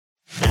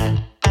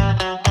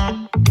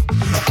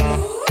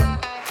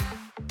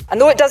And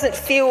though it doesn't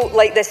feel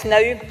like this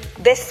now,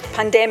 this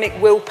pandemic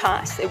will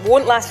pass. It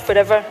won't last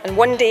forever, and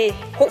one day,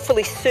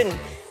 hopefully soon,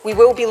 we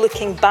will be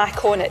looking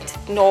back on it,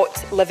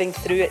 not living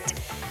through it.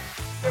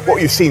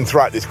 What you've seen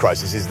throughout this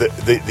crisis is that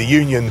the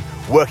union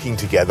working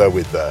together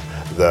with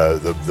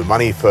the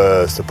money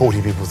for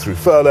supporting people through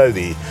furlough,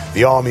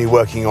 the army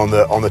working on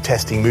the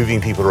testing, moving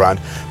people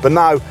around. But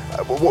now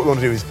what we want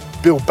to do is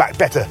build back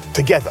better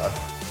together.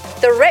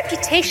 The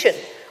reputation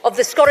of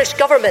the Scottish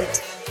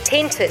Government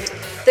tainted,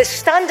 the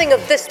standing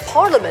of this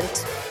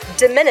Parliament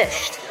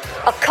diminished,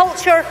 a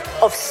culture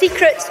of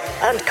secret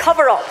and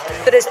cover-up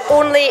that is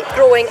only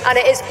growing, and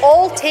it is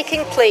all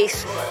taking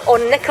place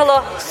on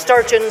Nicola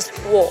Sturgeon's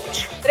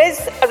watch. There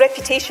is a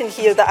reputation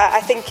here that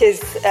I think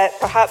is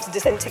perhaps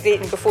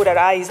disintegrating before our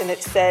eyes, and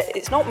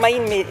it's not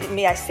mine,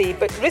 may I say,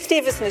 but Ruth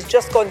Davison has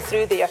just gone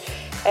through there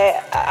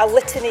a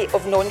litany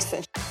of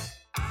nonsense.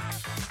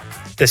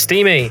 The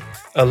Steamy,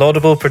 a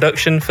laudable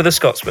production for the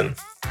Scotsman.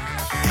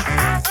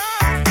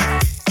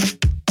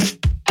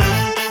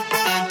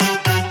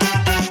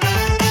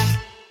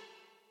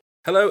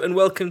 Hello and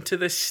welcome to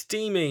The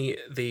Steamy,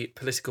 the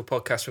political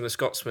podcast from The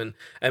Scotsman.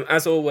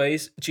 As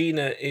always,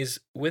 Gina is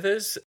with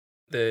us,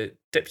 the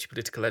Deputy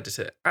Political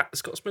Editor at The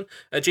Scotsman.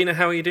 Gina,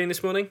 how are you doing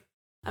this morning?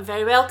 I'm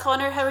very well,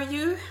 Connor. How are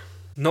you?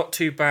 Not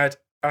too bad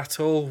at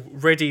all.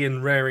 Ready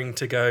and raring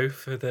to go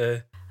for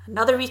the...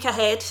 Another week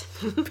ahead.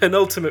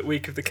 penultimate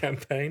week of the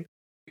campaign.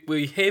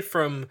 We hear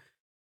from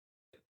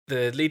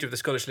the leader of the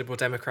Scottish Liberal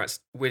Democrats,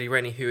 Willie,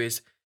 Rennie, who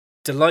is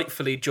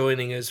delightfully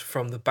joining us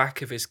from the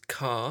back of his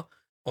car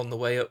on the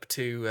way up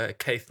to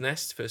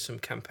Caithness for some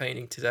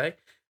campaigning today.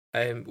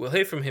 We'll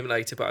hear from him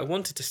later, but I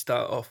wanted to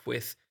start off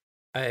with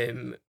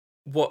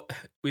what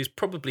was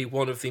probably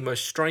one of the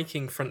most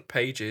striking front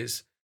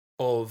pages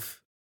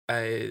of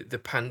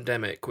the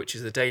pandemic, which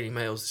is the Daily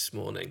Mail's this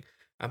morning,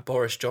 and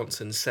Boris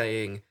Johnson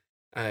saying,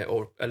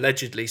 or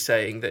allegedly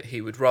saying, that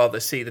he would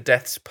rather see the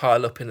deaths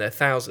pile up in their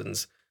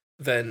thousands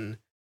than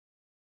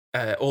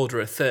order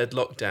a third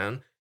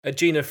lockdown.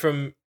 Gina,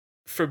 from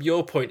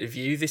your point of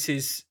view, this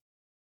is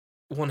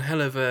one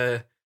hell of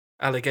a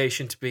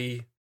allegation to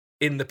be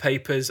in the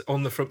papers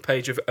on the front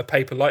page of a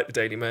paper like the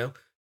Daily Mail,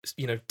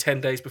 10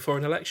 days before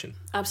an election.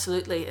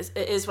 Absolutely. It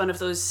is one of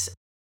those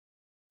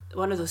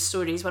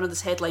stories, one of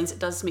those headlines that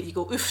does make you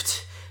go,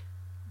 oofed.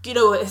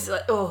 It's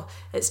like,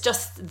 it's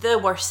just the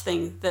worst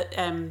thing that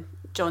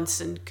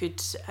Johnson could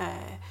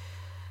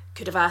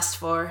have asked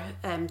for,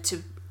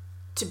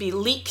 to be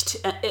leaked.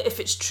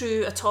 If it's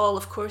true at all,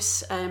 of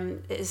course,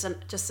 it is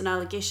just an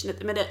allegation at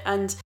the minute.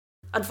 And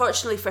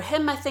unfortunately for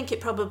him, I think it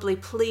probably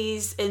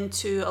plays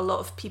into a lot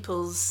of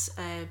people's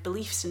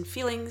beliefs and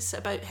feelings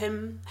about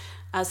him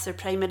as their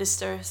Prime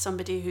Minister,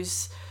 somebody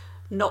who's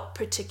not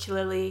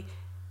particularly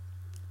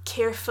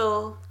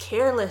careful,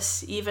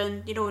 careless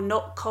even,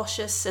 not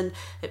cautious, and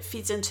it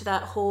feeds into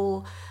that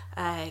whole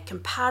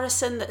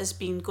comparison that has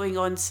been going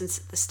on since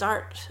the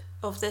start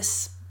of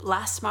this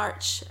last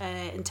March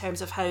in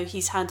terms of how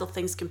he's handled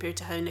things compared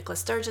to how Nicola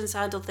Sturgeon's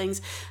handled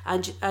things.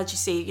 And as you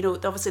say,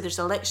 obviously there's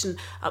an election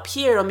up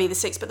here on May the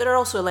 6th, but there are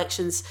also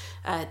elections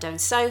down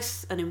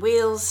south and in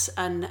Wales,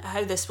 and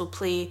how this will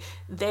play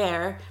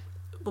there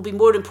will be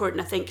more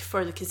important, I think,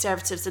 for the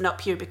Conservatives than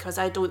up here, because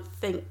I don't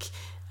think,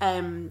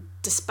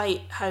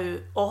 despite how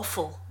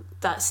awful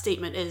that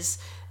statement is,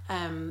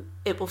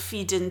 it will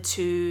feed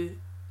into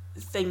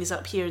things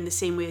up here in the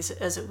same way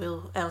as it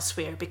will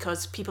elsewhere,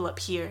 because people up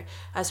here,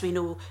 as we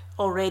know,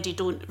 already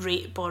don't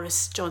rate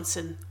Boris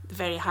Johnson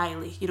very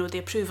highly. The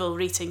approval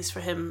ratings for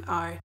him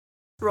are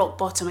rock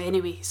bottom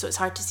anyway, so it's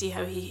hard to see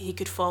how he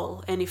could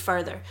fall any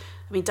further.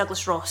 I mean,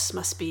 Douglas Ross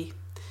must be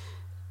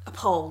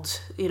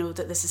appalled,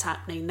 that this is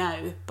happening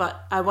now,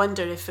 but I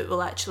wonder if it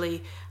will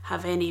actually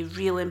have any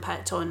real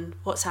impact on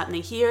what's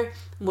happening here,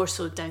 more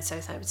so down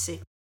south, I would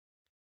say.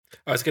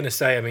 I was going to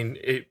say, I mean,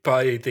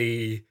 by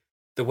the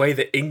way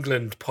that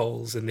England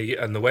polls and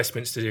the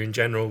Westminster in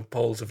general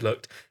polls have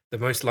looked, the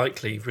most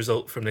likely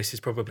result from this is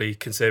probably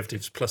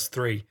Conservatives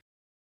 +3,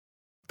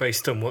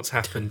 based on what's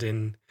happened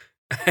in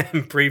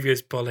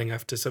previous polling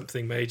after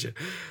something major.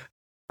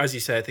 As you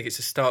say, I think it's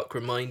a stark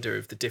reminder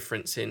of the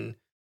difference in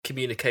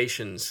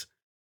communications,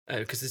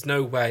 because there's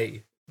no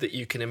way that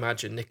you can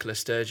imagine Nicola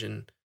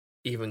Sturgeon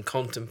even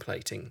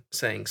contemplating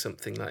saying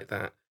something like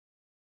that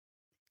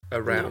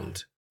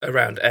around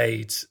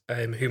aides,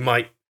 who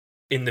might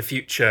in the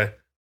future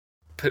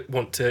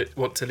want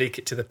to leak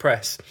it to the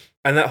press.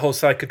 And that whole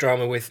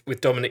psychodrama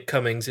with Dominic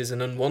Cummings is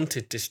an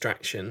unwanted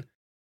distraction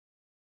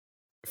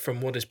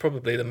from what is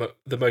probably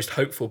the most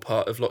hopeful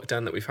part of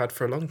lockdown that we've had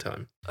for a long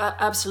time.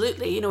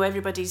 Absolutely.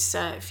 Everybody's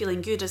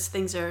feeling good as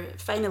things are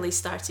finally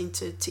starting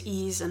to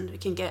ease, and we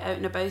can get out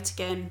and about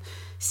again,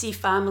 see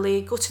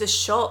family, go to the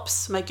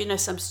shops. My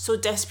goodness, I'm so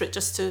desperate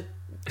just to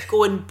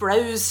go and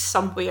browse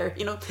somewhere,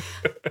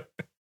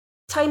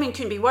 Timing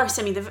couldn't be worse.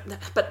 I mean,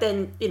 but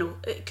then,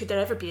 could there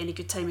ever be any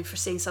good timing for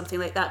saying something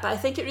like that? But I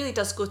think it really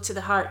does go to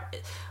the heart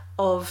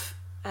of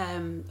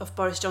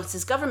Boris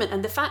Johnson's government.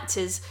 And the fact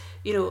is,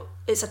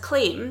 it's a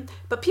claim,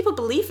 but people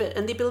believe it,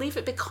 and they believe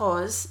it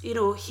because,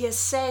 he has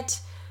said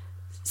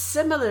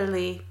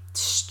similarly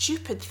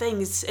stupid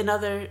things in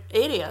other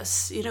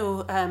areas.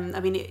 I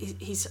mean,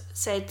 he's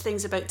said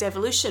things about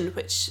devolution,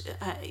 which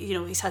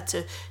he's had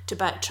to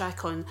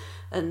backtrack on,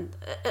 and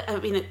I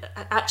mean,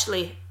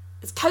 actually,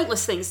 it's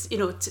countless things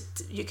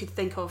you could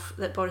think of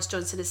that Boris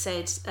Johnson has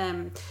said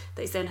that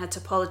he's then had to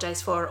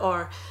apologise for,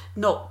 or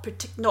not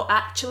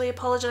actually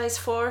apologise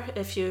for,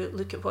 if you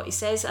look at what he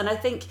says. And I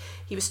think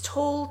he was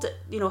told that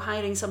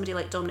hiring somebody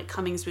like Dominic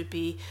Cummings would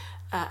be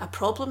a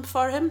problem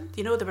for him.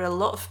 There were a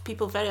lot of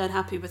people very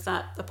unhappy with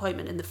that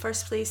appointment in the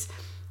first place,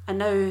 and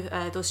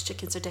now those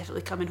chickens are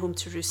definitely coming home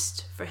to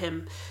roost for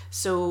him.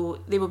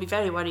 So they will be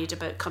very worried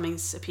about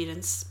Cummings'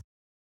 appearance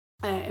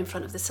in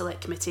front of the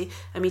Select Committee.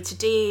 I mean,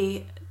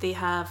 today they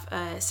have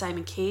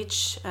Simon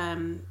Cage,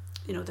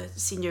 the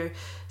senior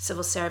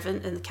civil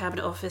servant in the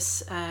Cabinet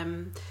Office,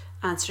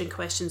 answering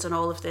questions on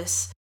all of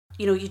this.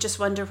 You just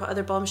wonder what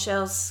other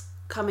bombshells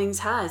Cummings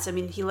has. I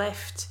mean, he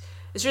left.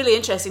 It's really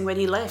interesting, when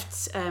he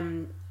left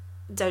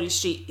Downing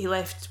Street, he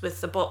left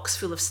with a box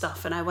full of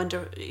stuff, and I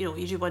wonder,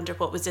 you do wonder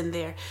what was in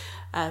there,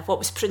 what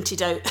was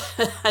printed out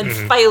and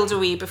filed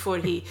away before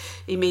he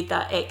made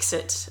that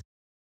exit,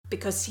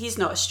 because he's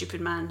not a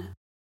stupid man,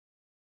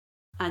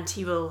 and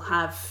he will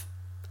have,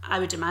 I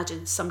would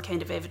imagine, some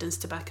kind of evidence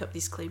to back up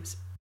these claims.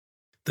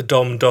 The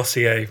Dom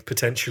dossier,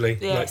 potentially,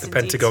 yes, like the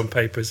indeed. Pentagon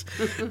Papers.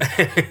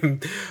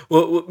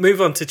 We'll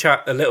move on to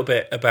chat a little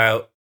bit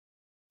about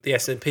the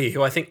SNP,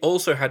 who I think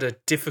also had a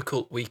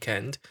difficult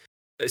weekend,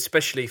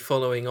 especially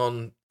following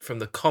on from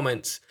the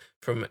comments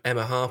from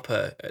Emma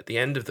Harper at the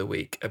end of the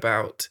week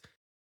about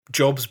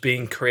jobs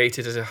being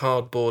created as a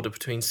hard border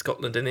between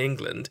Scotland and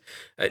England.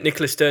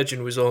 Nicola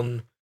Sturgeon was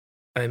on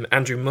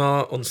Andrew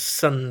Marr on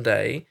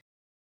Sunday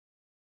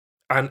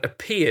and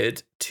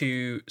appeared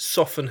to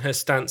soften her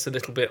stance a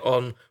little bit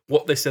on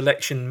what this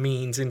election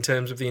means in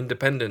terms of the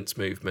independence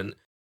movement.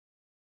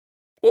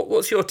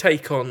 What's your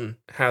take on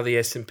how the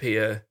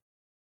SNP are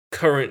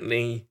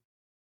currently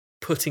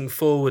putting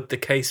forward the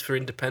case for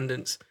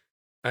independence,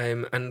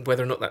 and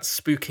whether or not that's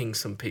spooking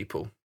some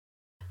people?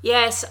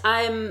 Yes,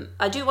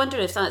 I do wonder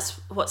if that's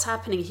what's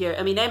happening here.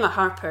 I mean, Emma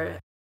Harper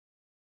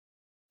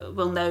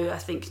will now, I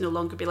think, no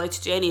longer be allowed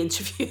to do any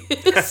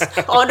interviews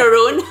on her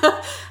own.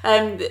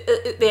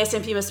 The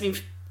SNP must have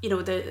been,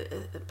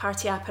 the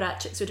party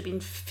apparatchiks would have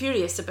been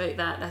furious about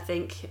that. I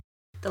think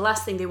the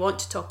last thing they want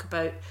to talk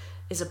about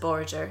is a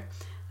border.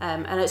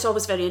 And it's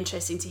always very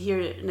interesting to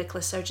hear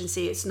Nicola Sturgeon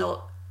say it's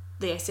not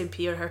the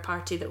SNP or her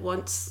party that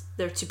wants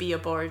there to be a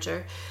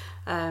border.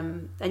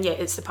 And yet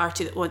it's the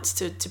party that wants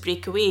to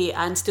break away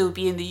and still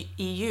be in the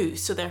EU.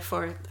 So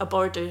therefore a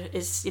border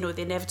is,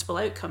 the inevitable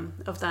outcome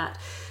of that.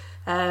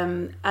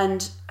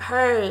 And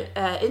her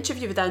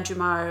interview with Andrew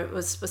Marr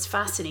was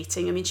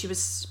fascinating. I mean, she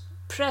was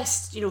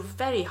pressed,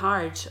 very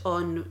hard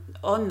on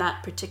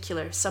that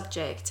particular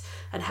subject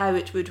and how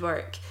it would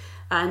work.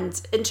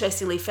 And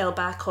interestingly fell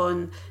back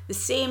on the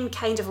same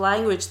kind of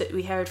language that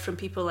we heard from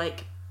people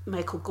like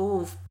Michael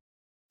Gove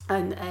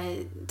and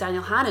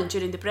Daniel Hannan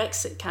during the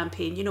Brexit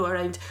campaign,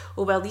 around,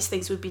 these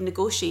things would be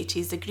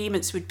negotiated,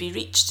 agreements would be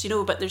reached,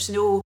 but there's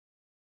no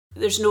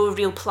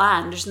real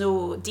plan, there's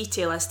no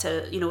detail as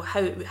to,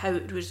 how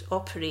it would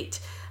operate,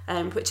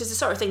 which is the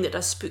sort of thing that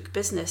does spook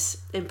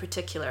business in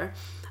particular.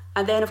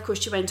 And then, of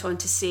course, she went on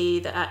to say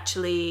that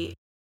actually,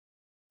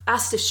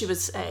 asked if she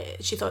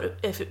thought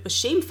if it was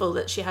shameful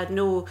that she had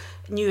no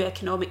new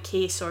economic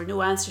case or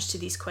no answers to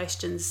these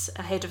questions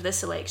ahead of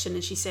this election,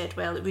 and she said,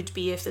 well, it would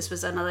be if this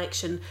was an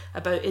election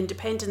about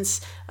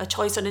independence, a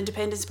choice on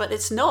independence, but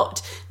it's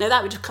not. Now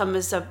that would have come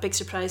as a big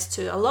surprise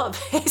to a lot of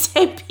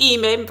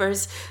SNP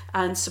members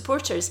and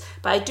supporters,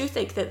 but I do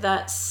think that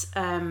that's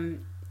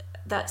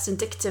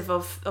indicative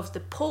of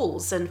the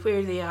polls and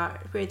where they are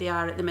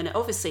at the minute.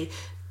 Obviously,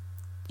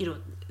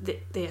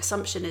 the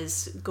assumption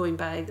is, going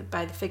by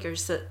the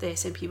figures, that the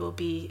SNP will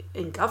be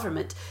in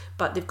government,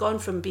 but they've gone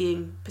from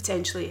being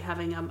potentially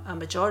having a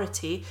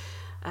majority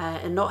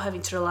and not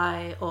having to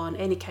rely on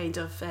any kind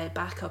of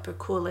backup or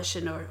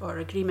coalition or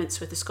agreements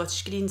with the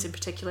Scottish Greens in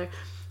particular,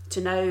 to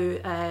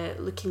now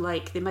looking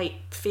like they might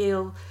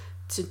fail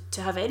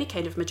to have any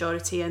kind of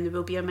majority, and there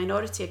will be a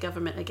minority of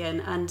government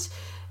again. And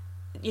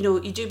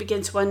you do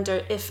begin to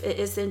wonder if it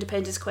is the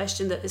independence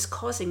question that is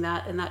causing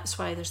that, and that's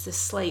why there's this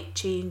slight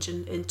change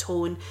in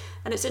tone.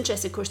 And it's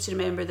interesting, of course, to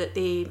remember that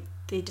they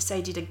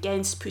decided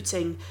against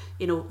putting,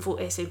 vote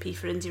SNP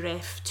for Indy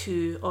Ref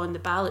 2 on the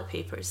ballot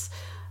papers,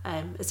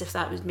 as if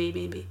that was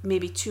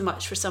maybe too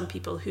much for some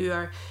people who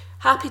are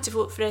happy to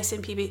vote for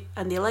SNP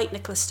and they like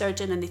Nicola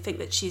Sturgeon and they think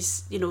that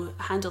she's,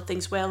 handled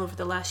things well over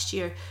the last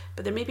year,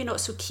 but they're maybe not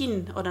so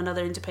keen on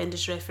another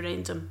independence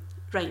referendum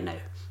right now.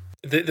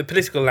 The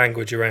political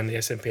language around the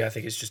SNP, I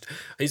think,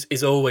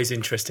 is always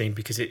interesting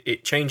because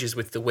it changes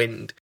with the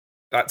wind.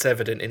 That's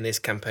evident in this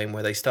campaign,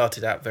 where they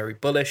started out very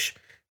bullish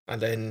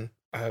and then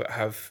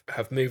have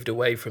moved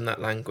away from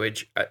that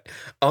language.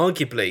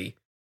 Arguably,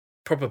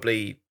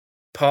 probably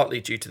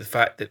partly due to the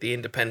fact that the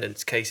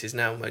independence case is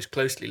now most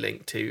closely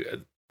linked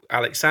to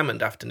Alex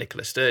Salmond after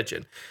Nicola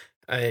Sturgeon.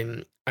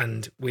 And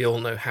we all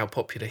know how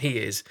popular he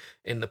is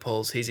in the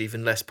polls. He's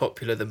even less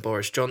popular than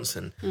Boris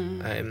Johnson.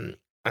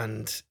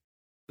 And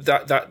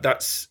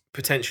that's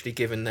potentially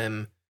given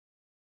them...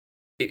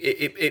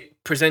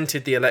 It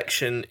presented the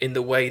election in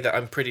the way that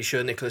I'm pretty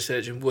sure Nicola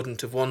Sturgeon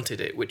wouldn't have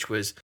wanted it, which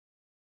was,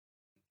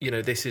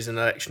 this is an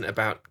election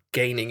about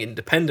gaining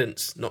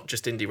independence, not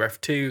just Indy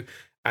Ref 2,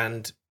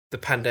 and the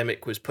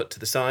pandemic was put to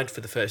the side for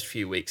the first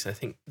few weeks. I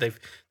think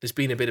there's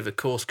been a bit of a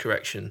course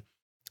correction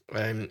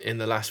in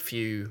the last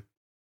few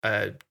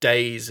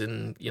days,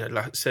 and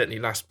certainly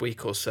last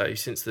week or so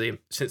since the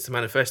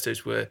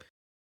manifestos were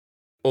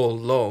all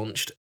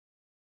launched.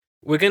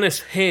 We're going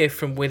to hear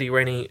from Willie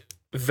Rennie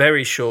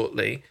very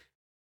shortly,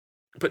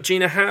 but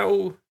Gina,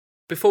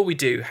 before we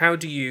do, how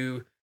do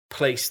you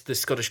place the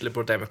Scottish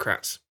Liberal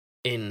Democrats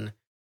in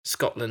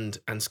Scotland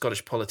and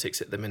Scottish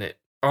politics at the minute?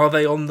 Are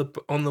they on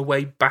the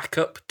way back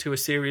up to a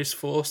serious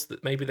force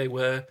that maybe they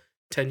were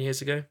 10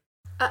 years ago?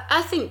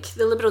 I think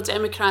the Liberal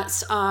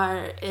Democrats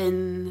are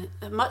in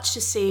much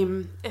the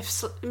same,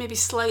 if maybe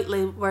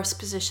slightly worse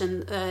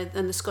position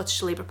than the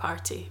Scottish Labour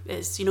Party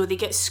is. They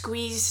get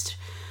squeezed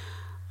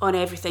on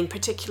everything,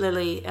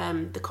 particularly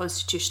the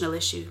constitutional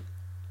issue,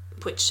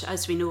 which,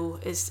 as we know,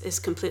 is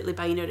completely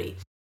binary.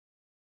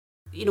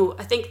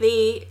 I think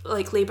they,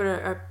 like Labour,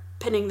 are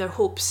pinning their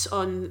hopes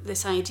on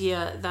this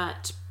idea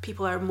that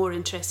people are more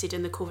interested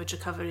in the COVID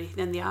recovery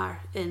than they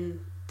are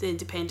in the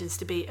independence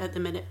debate at the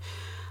minute,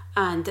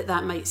 and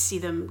that might see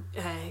them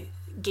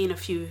gain a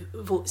few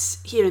votes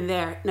here and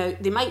there. Now,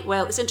 they might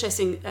well, it's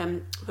interesting,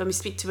 when we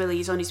speak to Willie,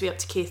 he's on his way up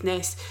to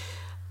Caithness,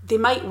 they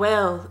might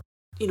well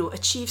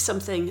achieve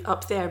something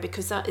up there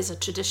because that is a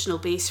traditional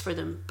base for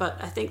them, but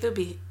I think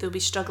they'll be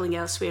struggling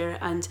elsewhere.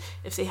 And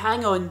if they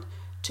hang on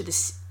to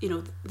this,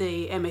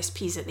 the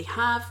MSPs that they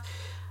have,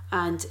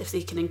 and if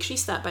they can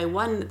increase that by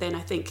one, then I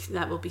think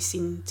that will be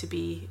seen to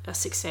be a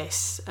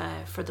success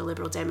for the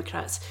Liberal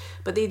Democrats.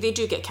 But they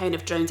do get kind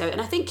of drowned out,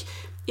 and I think,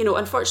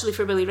 unfortunately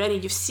for Willie Rennie,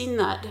 you've seen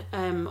that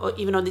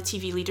even on the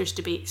TV leaders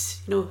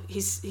debates.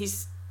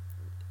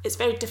 It's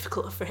very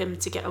difficult for him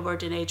to get a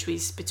word in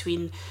edgeways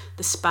between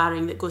the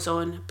sparring that goes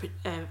on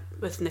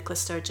with Nicola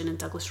Sturgeon and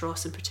Douglas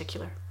Ross in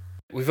particular.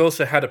 We've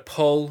also had a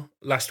poll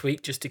last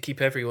week just to keep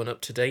everyone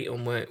up to date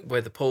on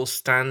where the polls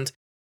stand.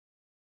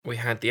 We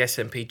had the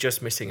SNP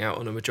just missing out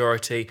on a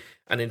majority,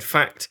 and in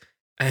fact,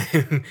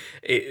 the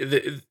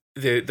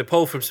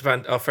poll from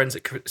our friends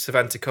at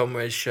Savanta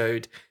Comrades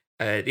showed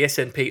the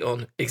SNP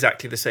on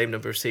exactly the same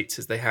number of seats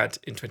as they had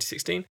in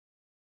 2016.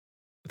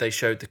 They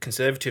showed the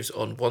Conservatives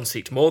on one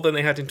seat more than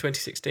they had in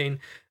 2016.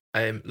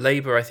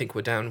 Labour, I think,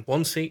 were down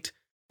one seat.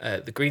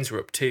 The Greens were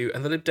up two,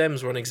 and the Lib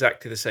Dems were on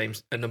exactly the same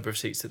number of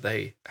seats that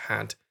they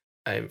had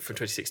from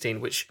 2016,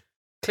 which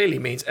clearly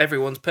means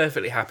everyone's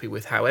perfectly happy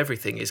with how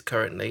everything is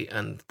currently,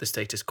 and the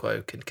status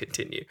quo can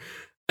continue.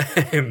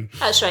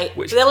 That's right.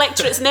 The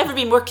electorate's never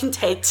been more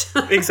content.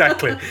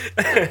 Exactly.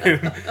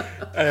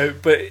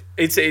 But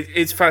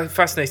it's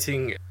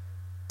fascinating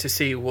to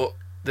see what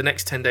the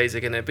next 10 days are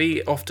going to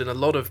be. Often a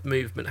lot of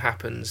movement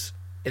happens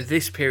in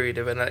this period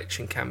of an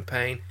election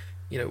campaign.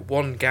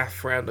 One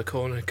gaffe round the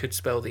corner could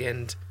spell the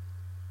end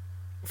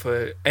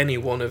for any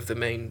one of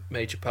the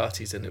major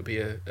parties, and it'll be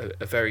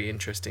a very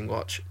interesting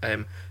watch.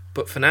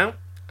 But for now,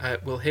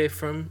 we'll hear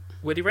from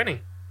Willie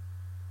Rennie.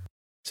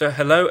 So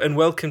hello and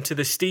welcome to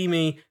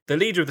the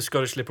leader of the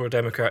Scottish Liberal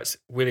Democrats,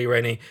 Willie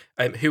Rennie,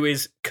 who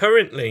is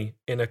currently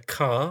in a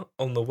car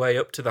on the way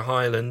up to the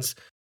Highlands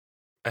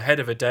ahead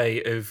of a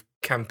day of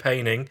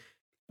campaigning.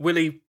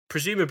 Willie,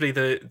 presumably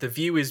the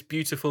view is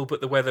beautiful,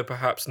 but the weather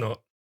perhaps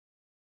not.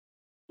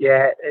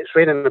 Yeah, it's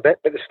raining a bit,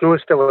 but the snow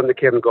is still on the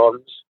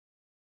Cairngorms,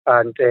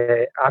 and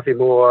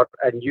Aviemore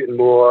and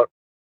Newtonmore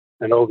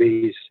and all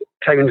these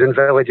towns and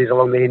villages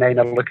along the A9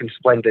 are looking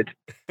splendid.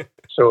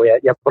 So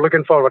yeah, we're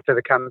looking forward to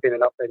the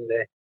campaigning up in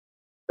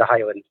the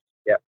Highlands.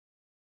 Yeah,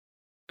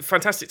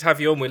 fantastic to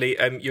have you on, Willie.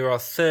 You're our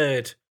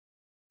third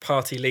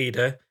party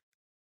leader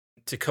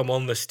to come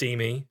on the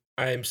Steamy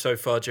so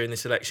far during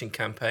this election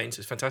campaign,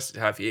 so it's fantastic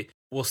to have you.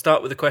 We'll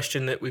start with a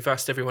question that we've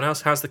asked everyone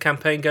else. How's the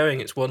campaign going?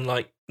 It's one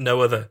like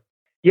no other.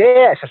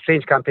 Yeah, it's a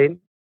strange campaign.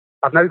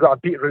 I've now got a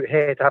beetroot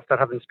head after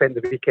having spent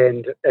the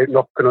weekend out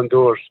knocking on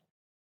doors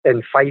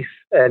in Fife,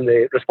 and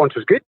the response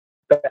was good.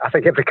 But I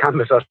think every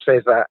canvasser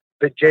says that.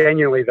 But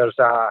genuinely, there's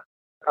a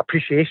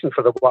appreciation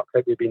for the work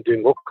that we've been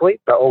doing locally,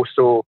 but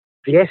also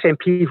the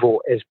SNP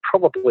vote is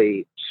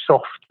probably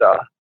softer,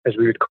 as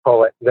we would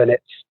call it, than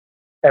it's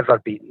ever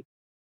been.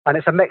 And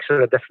it's a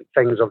mixture of different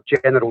things, of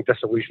general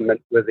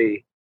disillusionment with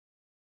the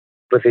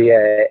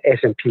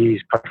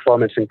SNP's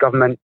performance in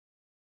government,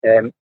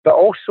 but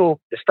also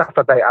the stuff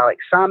about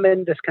Alex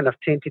Salmond, this kind of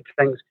tainted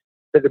things.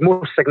 But the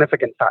most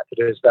significant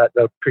factor is that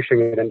they're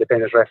pushing an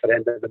independence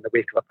referendum in the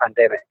wake of a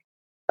pandemic,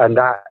 and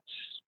that's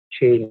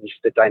changed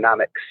the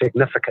dynamic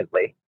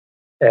significantly.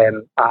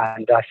 And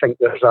I think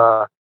we're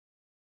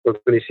going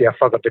to see a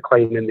further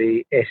decline in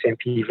the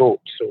SNP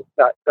vote. So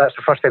that's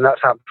the first time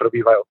that's happened for a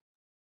wee while.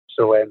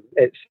 So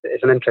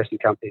it's an interesting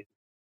campaign.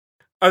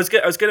 I was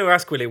going to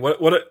ask Willie,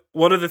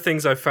 one of the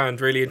things I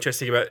found really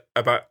interesting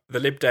about the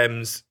Lib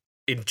Dems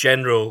in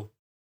general,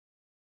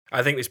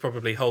 I think this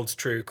probably holds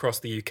true across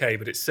the UK,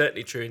 but it's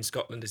certainly true in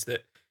Scotland, is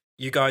that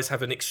you guys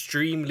have an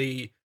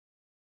extremely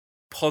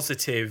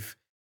positive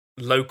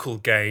local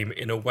game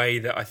in a way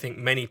that I think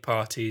many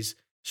parties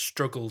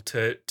struggle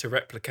to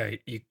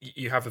replicate.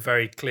 You have a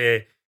very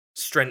clear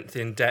strength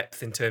in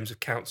depth in terms of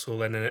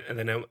council and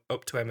then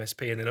up to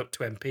MSP and then up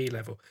to MP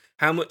level.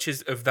 How much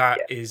of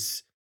that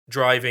is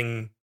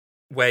driving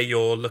where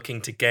you're looking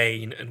to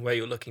gain and where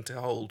you're looking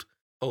to hold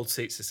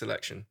seats this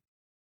election?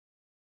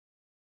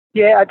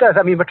 Yeah, it does.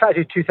 I mean, we're trying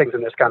to do two things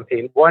in this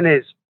campaign. One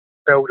is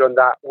build on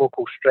that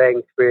local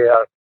strength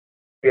where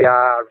we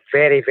are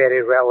very,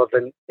 very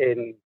relevant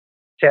in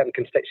certain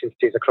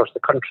constituencies across the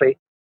country.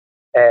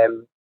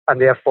 And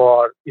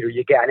therefore,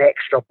 you get an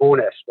extra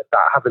bonus with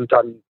that, having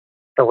done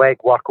the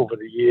legwork over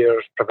the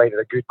years, provided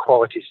a good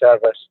quality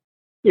service,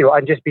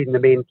 and just being the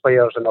main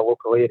players in a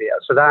local area.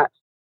 So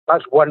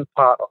that's one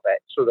part of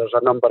it. So there's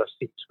a number of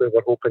seats where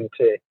we're hoping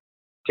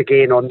to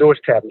gain on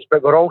those terms.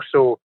 But we're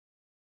also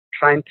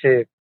trying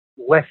to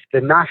lift the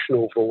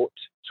national vote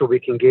so we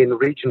can gain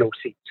regional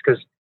seats,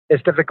 because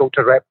it's difficult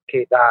to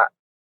replicate that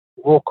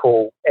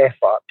local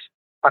effort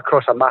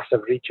across a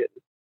massive region.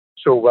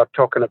 So we're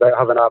talking about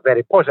having a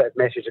very positive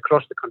message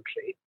across the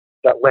country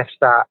that lifts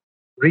that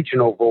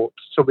regional vote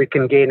so we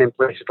can gain in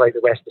places like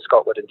the west of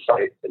Scotland and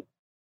south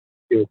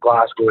and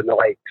Glasgow and the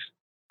likes,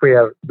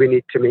 where we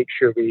need to make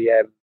sure we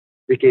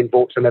gain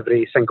votes in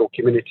every single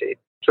community.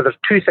 So there's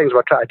two things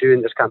we're trying to do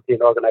in this campaign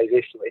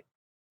organisationally,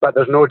 but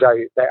there's no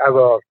doubt that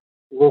our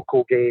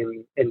local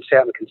game in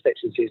certain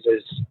constituencies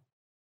is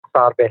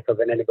far better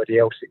than anybody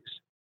else's.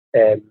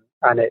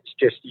 And it's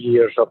just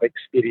years of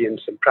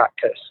experience and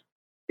practice,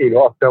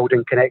 of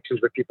building connections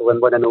with people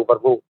and winning over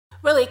vote.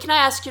 Willie, can I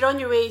ask, you're on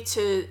your way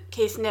to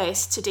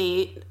Caithness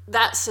today.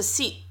 That's a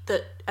seat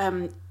that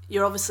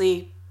you're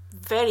obviously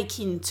very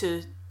keen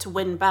to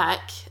win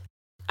back.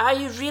 Are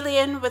you really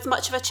in with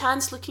much of a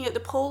chance looking at the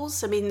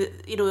polls? I mean,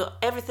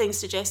 everything's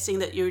suggesting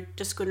that you're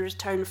just going to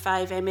return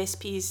 5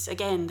 MSPs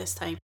again this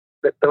time.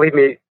 But believe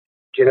me,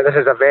 Gina, this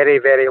is a very,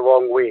 very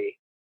long way.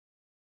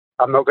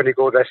 I'm not going to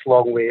go this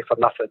long way for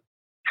nothing.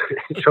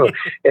 So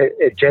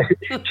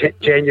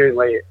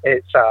genuinely,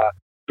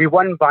 we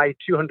won by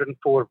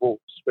 204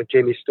 votes with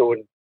Jamie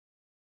Stone,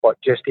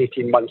 just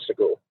 18 months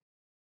ago.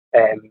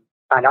 And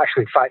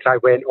actually, in fact, I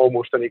went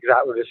almost on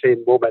exactly the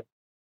same moment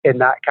in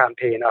that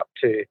campaign up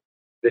to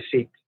the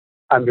seat,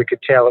 and we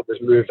could tell it was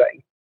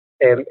moving.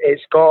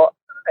 It's got,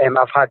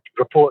 I've had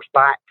reports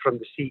back from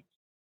the seat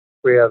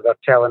where they're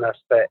telling us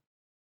that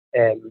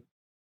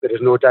there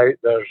is no doubt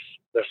there's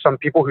some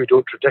people who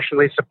don't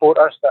traditionally support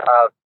us that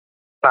are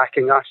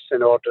backing us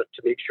in order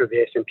to make sure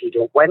the SNP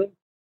don't win.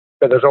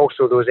 But there's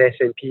also those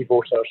SNP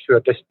voters who are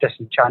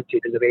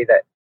disenchanted in the way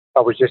that I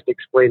was just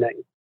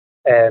explaining.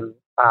 And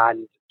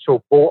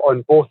so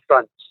on both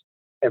fronts,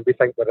 and we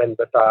think we're in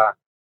with a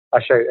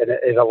shout, and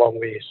it is a long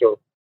way, so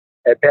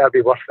it better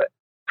be worth it.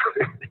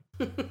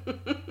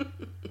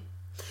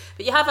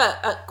 But you have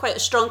quite a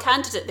strong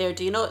candidate there,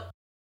 do you not?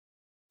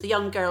 The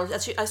young girl.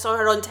 I saw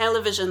her on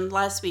television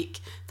last week.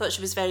 Thought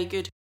she was very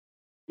good.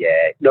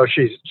 Yeah, no,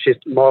 she's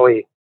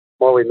Molly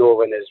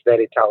Nolan is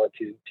very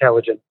talented,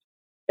 intelligent,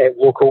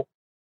 local,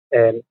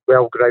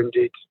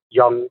 well-grounded,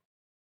 young,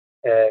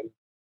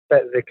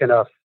 but the kind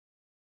of,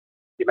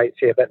 you might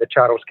say a bit the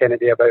Charles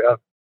Kennedy about her,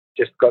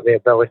 just got the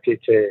ability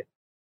to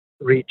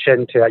reach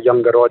into a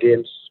younger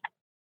audience,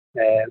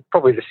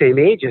 probably the same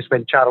age as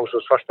when Charles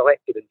was first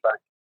elected, in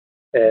fact.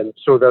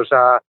 So there's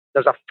a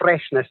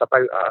freshness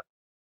about her,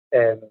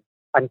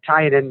 and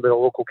tying in with the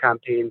local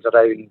campaigns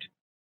around,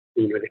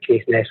 the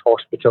Caithness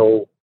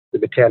Hospital, the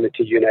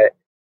maternity unit,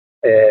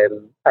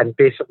 and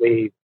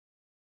basically,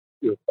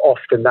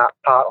 often that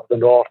part of the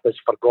north is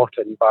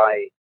forgotten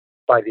by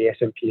the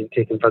SNP and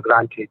taken for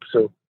granted.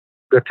 So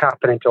we're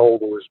tapping into all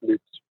those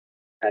moods,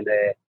 and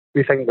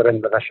we think we're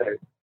in with a shout.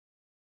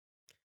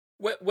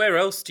 Where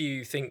else do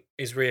you think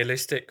is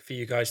realistic for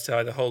you guys to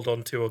either hold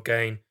on to or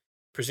gain?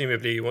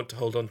 Presumably you want to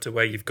hold on to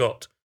where you've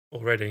got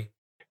already.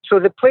 So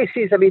the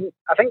places,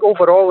 I think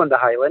overall in the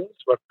Highlands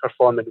we're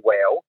performing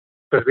well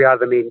because we are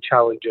the main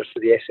challengers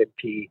for the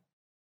SNP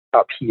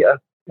up here.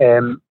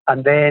 And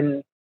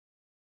then,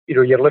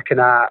 you're looking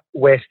at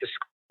west of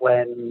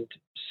Scotland,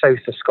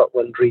 south of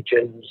Scotland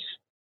regions,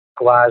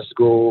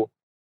 Glasgow,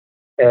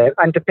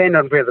 and depending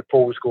on where the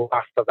polls go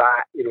after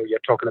that, you're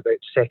talking about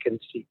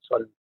second seats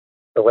on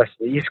the list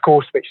of the East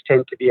Coast, which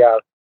tend to be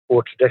our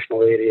more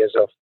traditional areas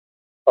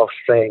of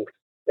strength,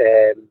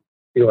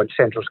 in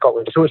central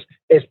Scotland. So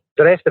it's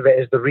the rest of it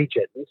is the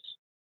regions,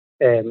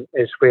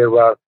 is where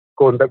we're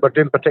going, but we're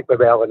doing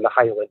particularly well in the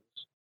Highlands,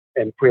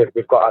 and where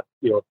we've got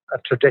a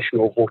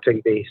traditional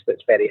voting base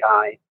that's very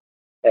high,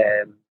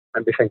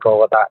 and we think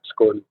all of that's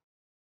going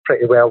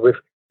pretty well.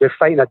 We're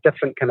fighting a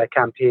different kind of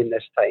campaign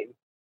this time,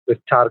 with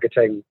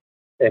targeting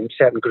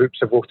certain groups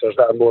of voters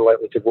that are more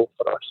likely to vote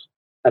for us,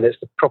 and it's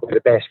probably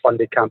the best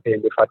funded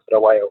campaign we've had for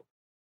a while.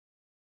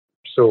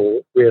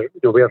 So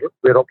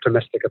we're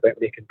optimistic about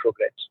making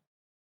progress.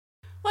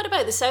 What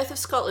about the south of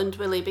Scotland,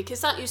 Willie?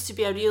 Because that used to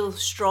be a real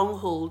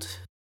stronghold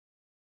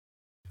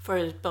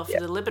for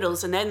the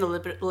Liberals, and then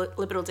the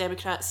Liberal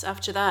Democrats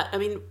after that. I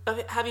mean,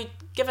 have you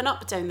given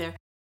up down there?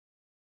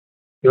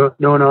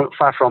 No,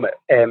 far from it.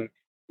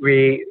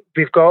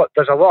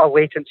 There's a lot of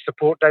latent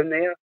support down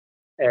there,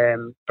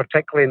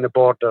 particularly in the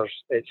borders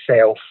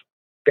itself,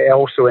 but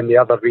also in the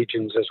other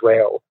regions as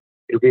well.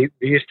 We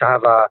used to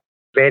have a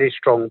very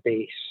strong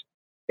base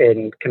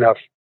in kind of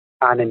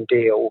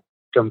Annandale,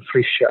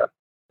 Dumfriesshire,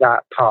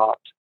 that part.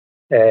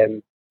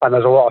 And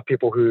there's a lot of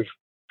people who've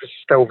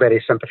still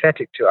very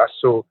sympathetic to us.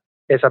 So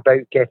it's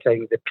about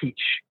getting the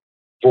peach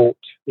vote,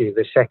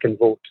 the second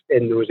vote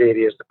in those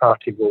areas, the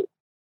party vote.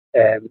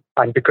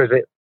 And because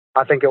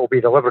I think it will be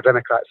the Liberal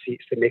Democrat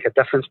seats that make a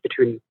difference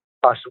between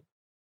us,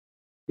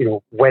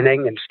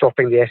 winning and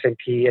stopping the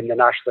SNP and the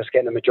Nationalists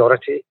getting a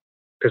majority.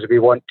 Because we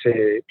want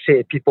to say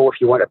to people, if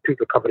you want to put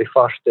recovery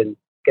first and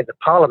get the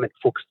Parliament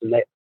focused on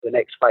the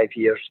next 5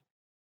 years,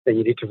 then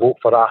you need to vote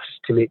for us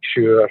to make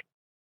sure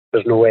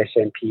there's no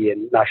SNP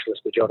and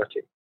Nationalist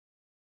majority.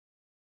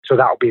 So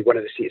that'll be one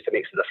of the seats that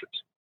makes the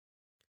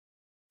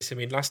difference. I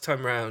mean, last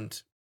time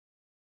round,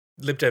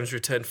 Lib Dems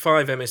returned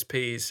 5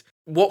 MSPs.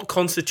 What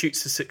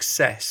constitutes a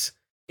success?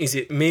 Is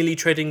it merely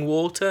treading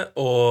water,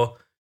 or,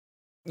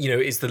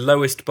 is the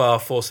lowest bar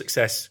for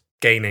success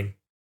gaining?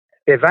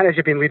 The advantage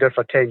of being leader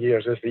for 10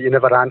 years is that you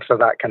never answer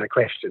that kind of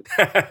question.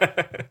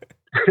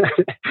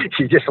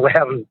 You just learn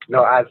to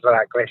not answer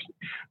that question.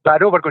 But I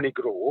know we're going to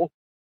grow.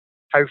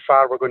 How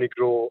far we're going to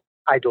grow,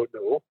 I don't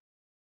know.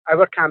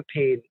 Our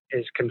campaign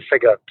is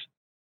configured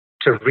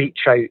to reach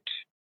out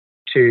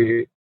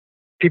to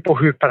people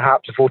who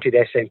perhaps voted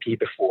SNP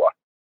before.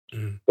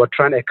 We're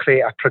trying to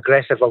create a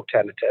progressive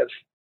alternative,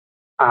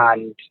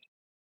 and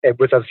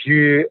with a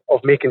view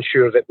of making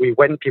sure that we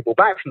win people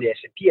back from the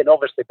SNP and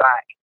obviously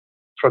back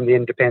from the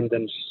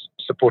independence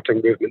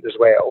supporting movement as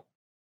well.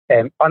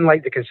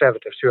 Unlike the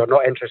Conservatives, who are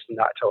not interested in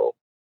that at all,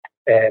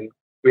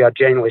 we are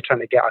genuinely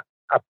trying to get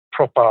a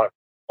proper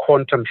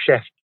quantum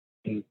shift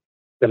in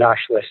the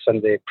Nationalists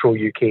and the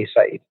pro-UK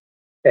side.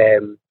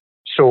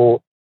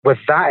 So with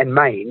that in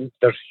mind,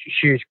 there's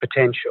huge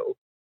potential,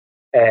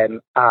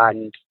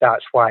 and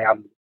that's why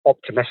I'm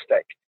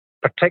optimistic,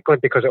 particularly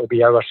because it will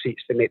be our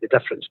seats that make the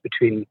difference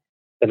between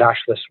the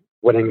Nationalists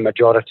winning a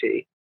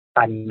majority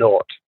and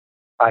not.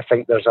 I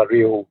think there's a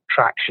real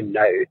traction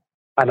now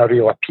and a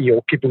real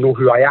appeal. People know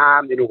who I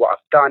am, they know what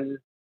I've done,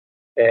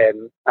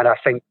 and I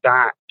think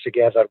that,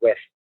 together with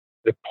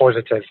the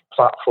positive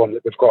platform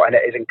that we've got, and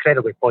it is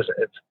incredibly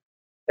positive.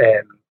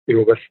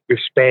 We've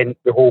spent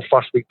the whole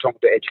first week talking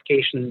about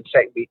education,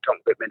 second week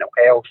talking about mental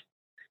health,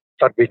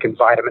 third week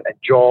environment and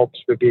jobs.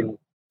 We've been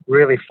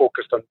really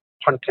focused on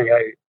punting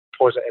out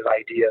positive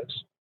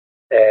ideas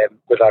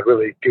with a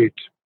really good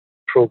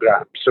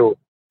programme. So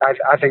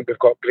I think we've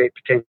got great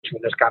potential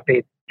in this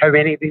campaign. How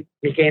many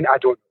we gain, I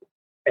don't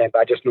know, but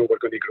I just know we're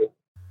going to grow.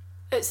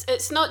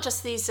 It's not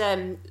just these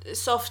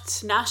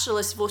soft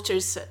nationalist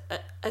voters,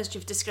 as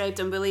you've described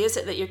them, Willie, is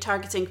it, that you're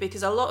targeting?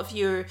 Because a lot of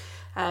your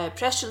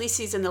press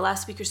releases in the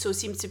last week or so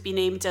seem to be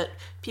aimed at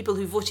people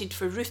who voted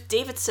for Ruth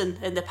Davidson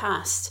in the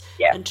past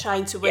and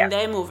trying to win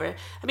them over.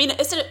 I mean,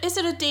 is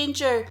there a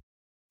danger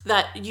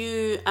that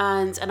you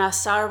and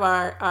Anas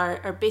Sarwar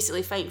are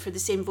basically fighting for the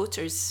same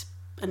voters,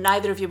 and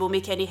neither of you will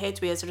make any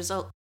headway as a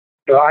result?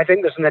 No, I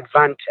think there's an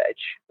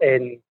advantage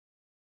in.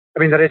 I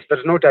mean,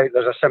 there's no doubt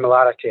there's a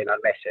similarity in our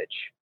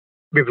message.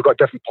 We've got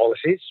different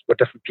policies, we're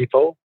different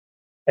people,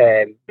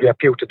 we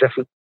appeal to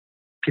different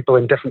people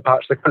in different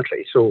parts of the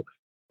country. So,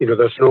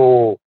 there's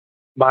no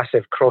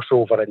massive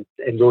crossover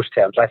in those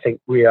terms. I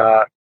think we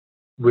are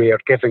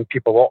giving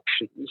people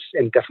options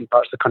in different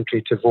parts of the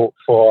country to vote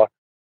for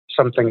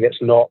something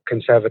that's not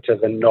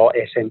Conservative and not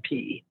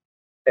SNP,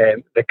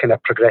 the kind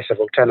of progressive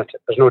alternative.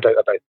 There's no doubt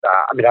about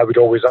that. I mean, I would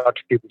always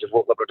urge people to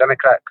vote Liberal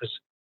Democrat because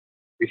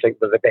we think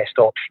they're the best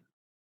option.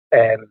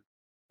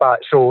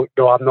 But so,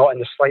 no, I'm not in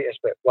the slightest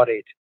bit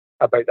worried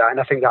about that. And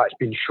I think that's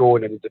been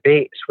shown in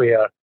debates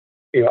where,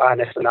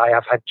 Anas and I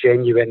have had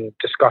genuine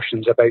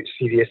discussions about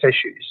serious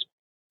issues.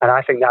 And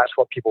I think that's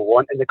what people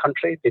want in the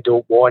country. They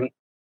don't want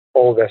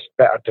all this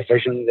bitter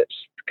division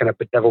that's kind of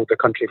bedeviled the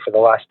country for the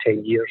last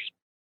 10 years.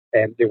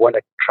 They want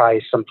to try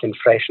something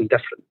fresh and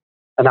different.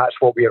 And that's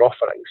what we're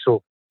offering.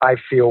 So I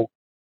feel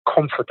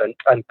confident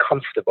and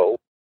comfortable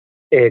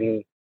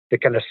in the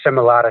kind of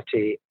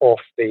similarity of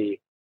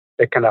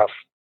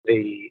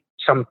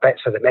some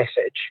bits of the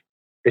message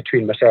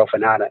between myself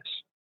and Anas.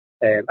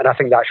 And I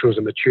think that shows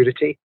a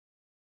maturity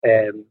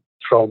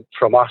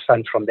from us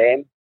and from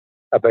them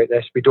about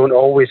this. We don't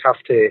always have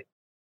to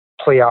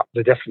play up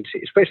the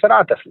differences, which there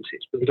are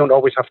differences, but we don't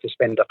always have to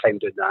spend our time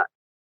doing that.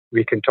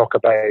 We can talk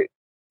about,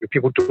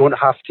 people don't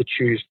have to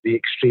choose the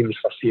extremes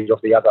for fear of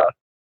the other.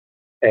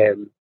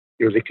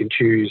 They can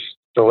choose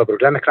the Liberal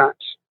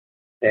Democrats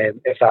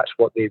if that's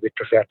what they would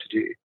prefer to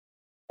do.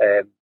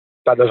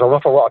 But there's an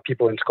awful lot of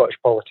people in Scottish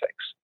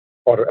politics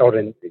or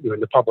in in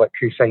the public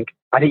who think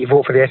I need to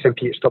vote for the SNP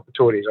to stop the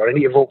Tories, or I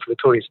need to vote for the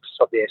Tories to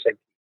stop the SNP.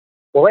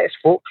 Well, let's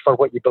vote for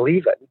what you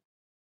believe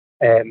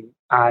in,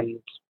 and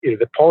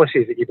the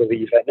policies that you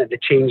believe in, and the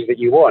change that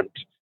you want,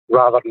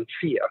 rather than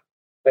fear.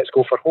 Let's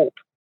go for hope.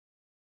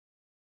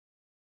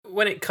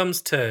 When it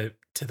comes to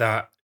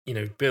that,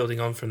 building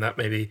on from that,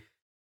 maybe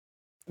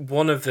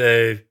one of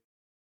the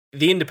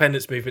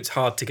independence movement's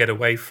hard to get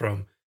away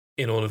from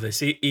in all of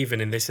this,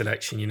 even in this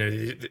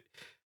election.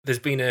 There's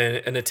been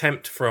an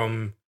attempt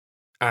from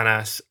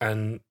Anas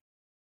and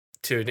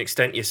to an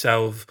extent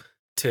yourself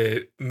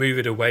to move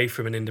it away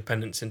from an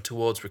independence and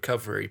towards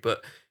recovery,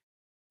 but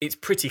it's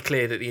pretty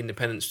clear that the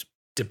independence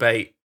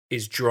debate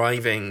is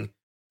driving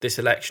this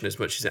election as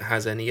much as it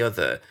has any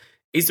other.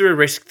 Is there a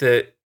risk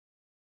that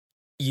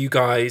you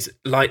guys,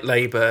 like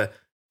Labour,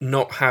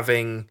 not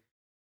having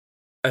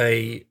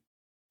a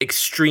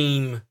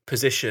extreme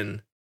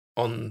position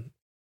on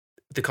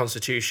the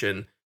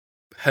Constitution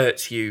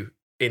hurts you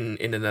in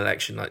an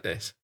election like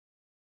this?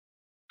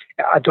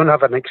 I don't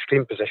have an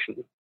extreme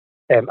position.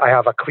 I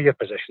have a clear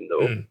position,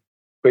 though,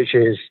 which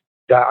is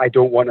that I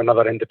don't want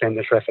another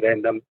independence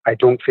referendum. I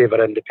don't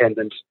favour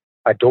independence.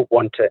 I don't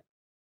want it.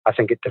 I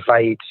think it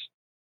divides.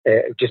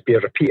 It would just be a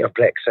repeat of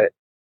Brexit.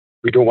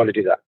 We don't want to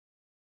do that.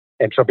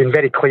 So I've been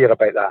very clear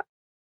about that.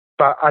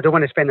 But I don't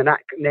want to spend the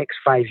next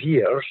 5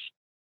 years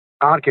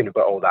arguing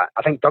about all that.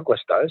 I think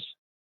Douglas does.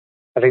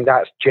 I think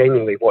that's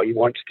genuinely what he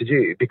wants to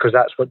do, because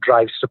that's what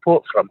drives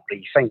support for him, or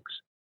he thinks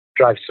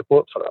drives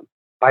support for him.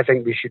 I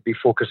think we should be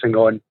focusing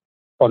on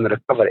the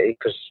recovery,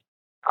 because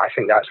I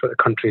think that's what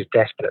the country is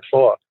desperate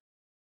for.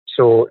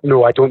 So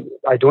no, I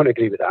don't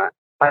agree with that.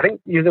 I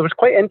think there was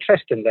quite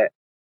interesting that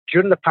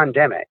during the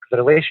pandemic, the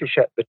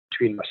relationship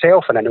between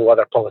myself and I know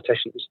other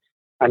politicians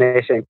and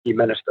SNP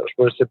ministers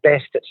was the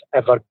best it's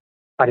ever.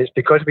 And it's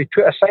because we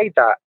put aside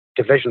that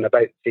division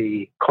about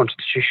the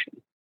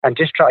Constitution and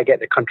just try to get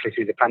the country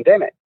through the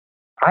pandemic.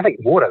 I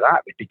think more of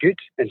that would be good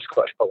in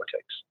Scottish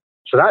politics.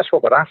 So that's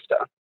what we're after,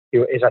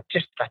 is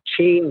just a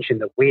change in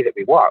the way that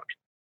we work,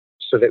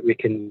 so that we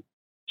can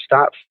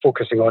start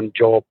focusing on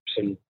jobs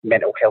and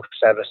mental health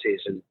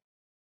services and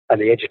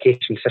the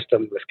education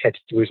system, with kids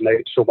losing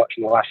out so much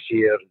in the last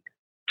year, and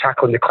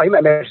tackling the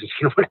climate emergency,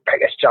 one of the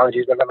biggest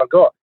challenges we've ever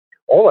got.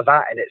 All of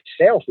that in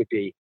itself would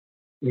be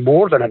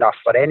more than enough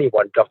for any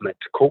one government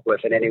to cope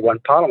with and any one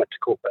parliament to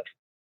cope with.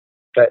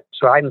 But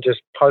so I'm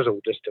just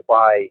puzzled as to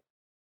why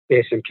the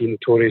SNP and the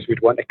Tories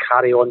would want to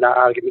carry on that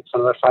argument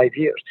for another 5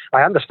 years.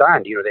 I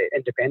understand, the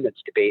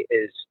independence debate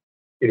is,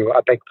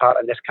 a big part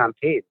in this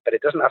campaign, but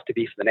it doesn't have to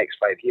be for the next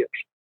 5 years.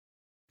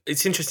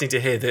 It's interesting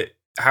to hear that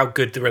how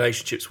good the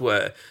relationships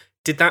were.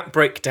 Did that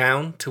break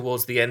down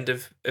towards the end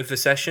of the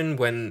session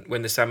when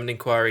the Salmon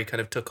inquiry kind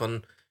of took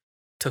on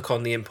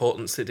the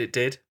importance that it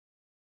did?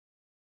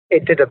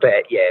 It did a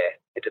bit, yeah.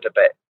 It did a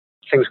bit.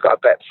 Things got a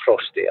bit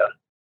frostier.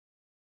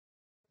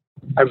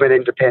 And when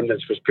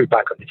independence was put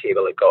back on the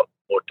table, it got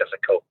more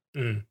difficult.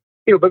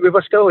 But we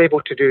were still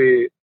able to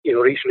do,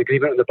 reach an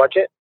agreement on the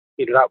budget.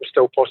 That was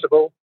still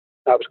possible.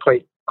 That was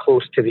quite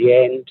close to the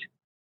end.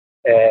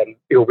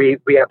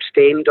 We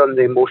abstained on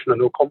the motion of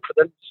no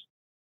confidence,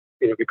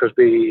 because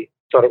we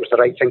thought it was the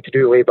right thing to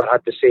do. Labour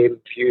had the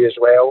same view as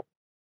well.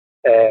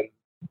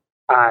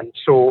 And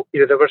so,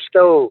 there was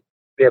still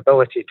the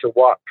ability to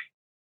work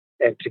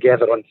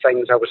together on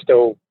things. I was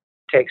still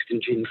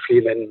texting Jean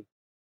Freeman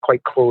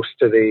quite close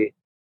to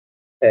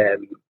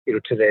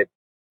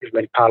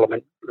when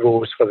Parliament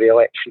rose for the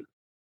election.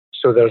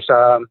 So there's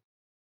so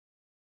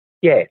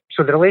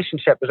the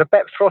relationship was a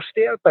bit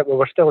frostier, but we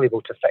were still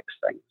able to fix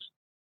things.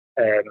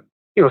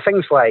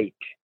 Things like,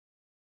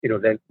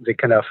 the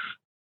kind of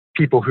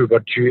people who were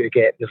due to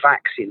get the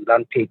vaccine, the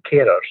unpaid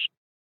carers.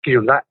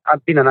 That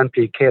being an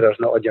unpaid carer is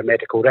not on your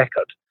medical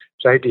record.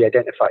 So how do you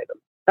identify them?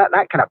 That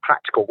kind of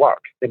practical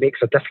work that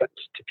makes a difference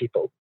to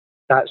people.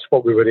 That's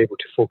what we were able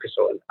to focus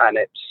on, and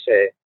it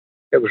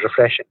was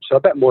refreshing. So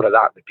a bit more of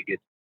that would be good.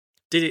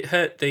 Did it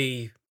hurt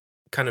the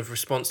kind of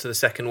response to the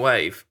second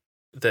wave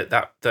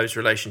that those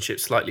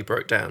relationships slightly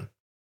broke down?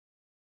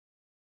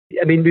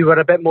 I mean, we were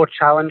a bit more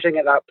challenging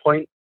at that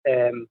point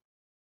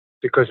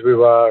because we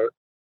were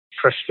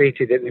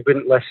frustrated that they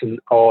wouldn't listen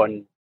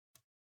on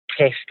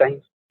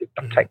testing, in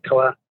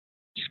particular,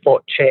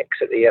 spot checks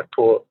at the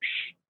airports.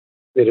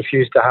 They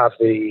refused to have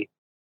the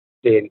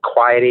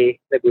inquiry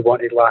that we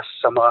wanted last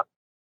summer.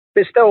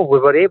 But still, we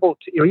were able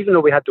to, even though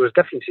we had those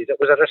differences, it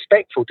was a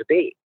respectful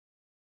debate.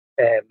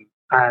 It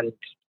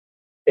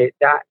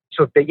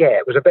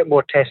was a bit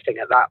more testing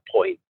at that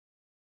point.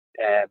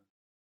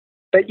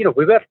 But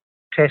we were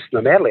testing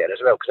them earlier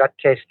as well, because I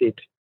tested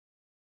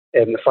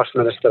the First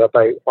Minister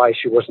about why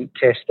she wasn't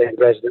testing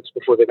residents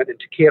before they went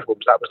into care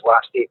homes. That was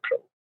last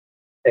April.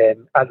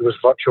 And there was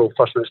virtual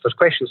First Minister's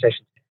question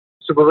sessions.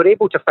 So we were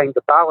able to find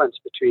the balance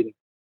between,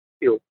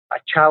 a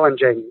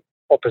challenging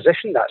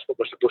opposition, that's what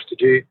we're supposed to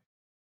do,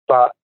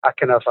 but a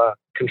kind of a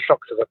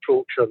constructive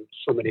approach on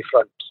so many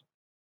fronts.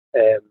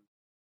 I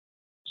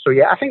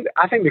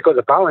think we got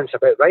the balance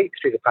about right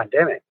through the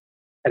pandemic,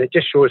 and it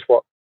just shows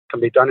what can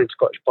be done in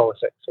Scottish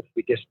politics if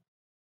we just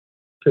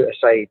put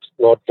aside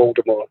Lord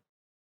Voldemort,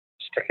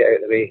 stick it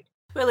out of the way.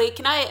 Willie,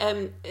 can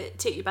I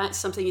take you back to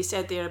something you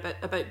said there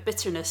about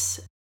bitterness?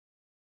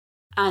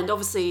 And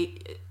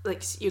obviously,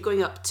 like, you're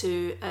going up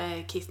to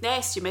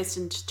Caithness, you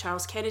mentioned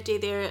Charles Kennedy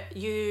there.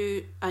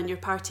 You and your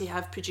party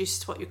have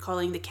produced what you're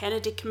calling the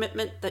Kennedy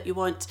Commitment that you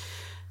want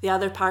the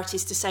other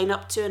parties to sign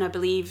up to, and I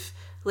believe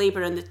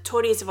Labour and the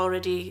Tories have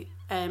already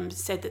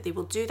said that they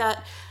will do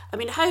that. I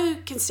mean, how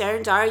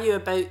concerned are you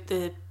about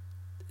the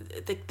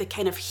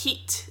kind of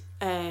heat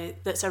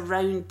that's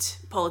around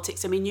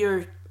politics? I mean,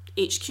 your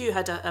HQ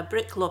had a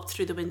brick lobbed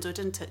through the window,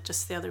 didn't it,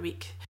 just the other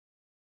week?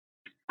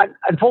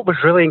 And what was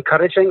really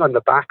encouraging on the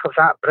back of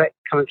that brick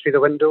coming through the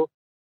window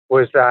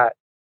was that,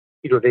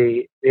 you know,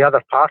 the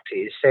other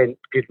parties sent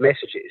good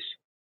messages,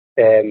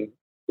 you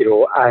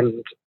know,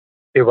 and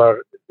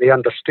they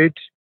understood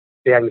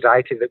the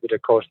anxiety that would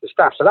have caused the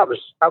staff. So that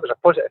was a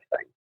positive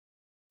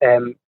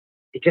thing.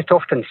 It just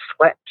often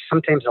slips.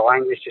 Sometimes the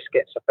language just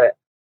gets a bit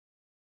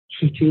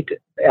heated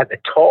at the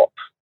top,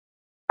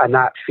 and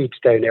that feeds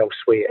down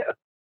elsewhere.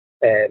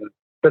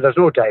 But there's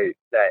no doubt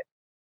that,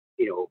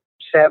 you know,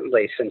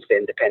 certainly since the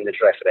independence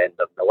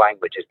referendum, the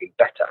language has been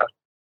bitter.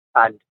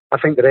 And I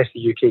think the rest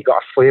of the UK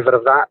got a flavour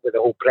of that with the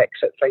whole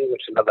Brexit thing,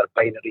 which is another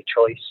binary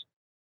choice,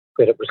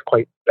 where it was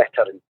quite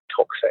bitter and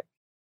toxic.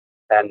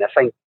 And I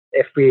think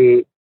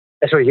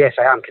yes,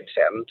 I am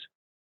concerned.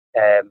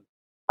 And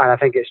I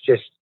think it's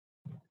just,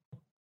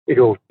 you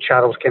know,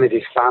 Charles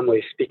Kennedy's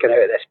family speaking out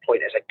at this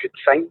point is a good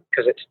thing,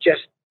 because it's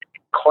just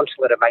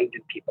constantly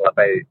reminding people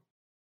about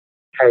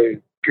how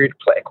good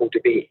political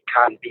debate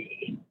can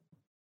be,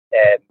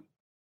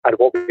 and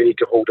what we need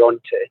to hold on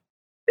to.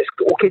 It's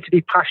okay to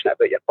be passionate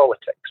about your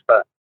politics,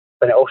 but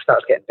when it all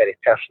starts getting very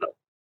personal,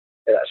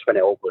 that's when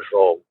it all goes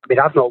wrong. I mean,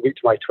 I've not looked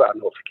at my Twitter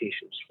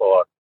notifications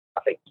for,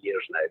 I think,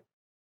 years now,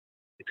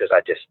 because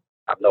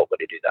I'm not going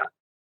to do that.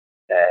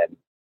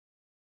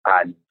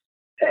 And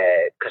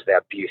because the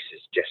abuse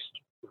is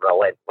just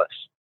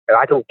relentless. And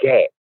I don't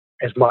get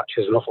as much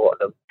as an awful lot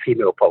of the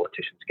female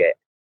politicians get.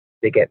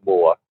 They get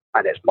more,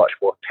 and it's much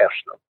more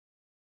personal.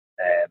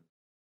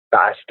 But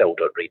I still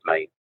don't read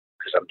mine,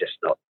 because I'm just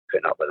not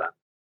putting up with that.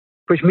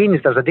 Which means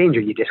there's a danger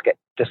you just get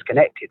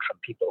disconnected from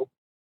people.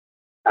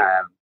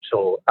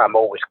 So I'm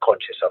always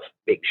conscious of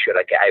making sure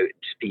I get out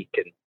and speak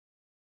and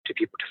to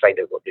people to find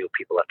out what real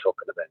people are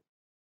talking about.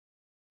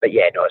 But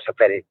yeah, no, it's a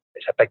big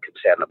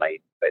concern of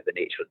mine about the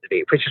nature of the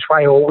debate, which is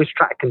why I always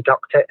try to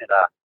conduct it in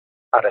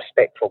a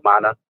respectful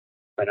manner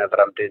whenever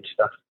I'm doing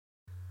stuff.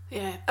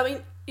 Yeah, I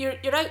mean,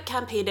 you're out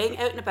campaigning,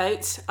 out and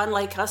about,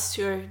 unlike us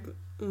who are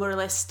more or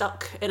less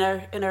stuck in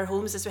our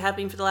homes as we have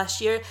been for the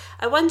last year.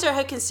 I wonder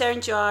how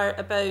concerned you are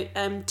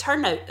about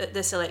turnout at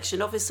this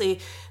election. Obviously,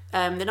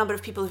 the number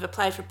of people who've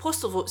applied for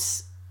postal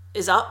votes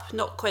is up,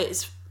 not quite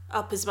as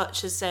up as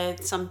much as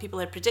some people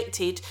had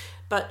predicted,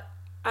 but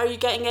are you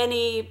getting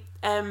any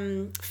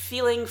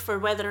feeling for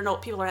whether or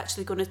not people are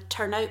actually going to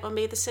turn out on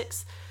May the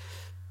 6th?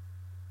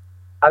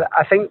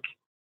 I think,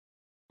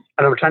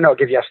 and I'm trying not to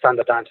give you a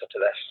standard answer to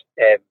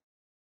this,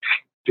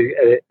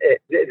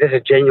 this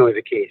is genuinely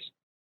the case.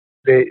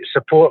 The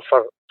support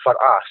for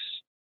us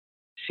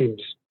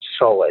seems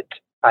solid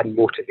and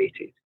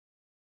motivated.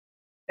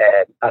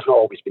 That's not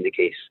always been the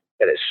case,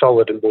 but it's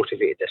solid and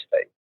motivated this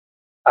time.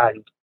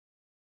 And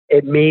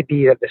it may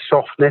be that the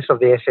softness of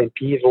the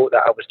SNP vote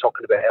that I was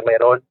talking about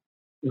earlier on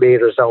may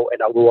result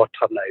in a lower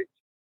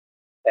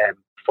turnout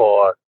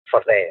for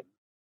them.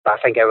 But I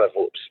think our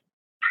vote's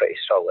pretty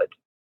solid.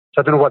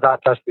 So I don't know what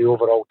that does to the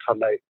overall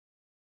turnout.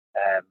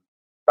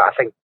 But I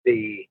think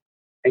the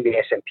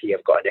SNP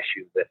have got an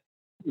issue with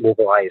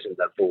mobilising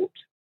their vote,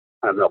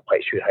 and I'm not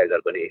quite sure how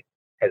they're going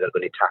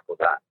to tackle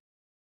that,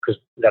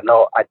 because they're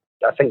not. I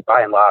think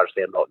by and large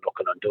they're not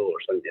knocking on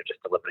doors. I think they're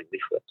just delivering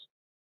leaflets.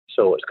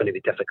 So it's going to be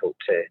difficult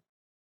to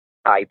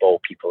eyeball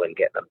people and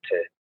get them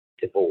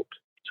to vote.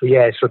 So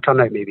yeah, so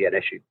turnout may be an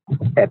issue,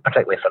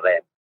 particularly for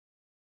them.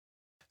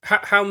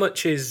 How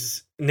much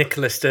is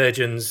Nicola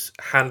Sturgeon's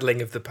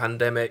handling of the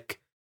pandemic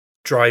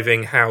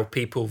driving how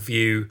people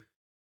view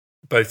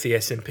both the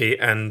SNP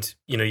and,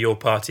 you know, your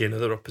party and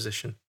other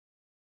opposition?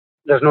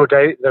 There's no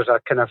doubt there's a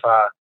kind of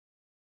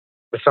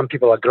with some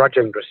people, a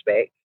grudging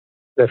respect.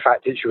 The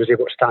fact that she was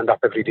able to stand up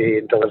every day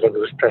and deliver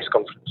those press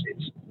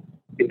conferences,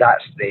 I mean,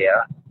 that's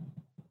there.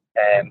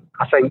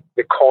 I think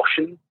the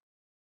caution,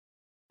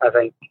 I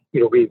think,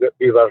 you know, we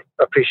were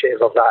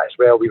appreciative of that as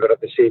well. We were of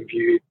the same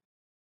view.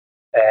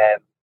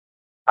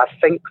 I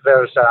think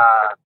there's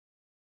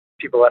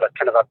people that are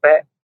kind of a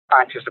bit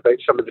anxious about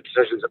some of the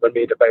decisions that were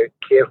made about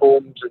care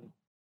homes and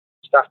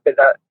stuff,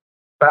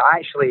 but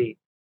actually,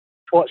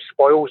 what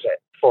spoils it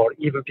for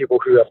even people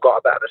who have got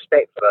a bit of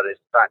respect for her is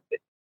the fact that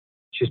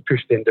she's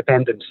pushed the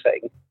independence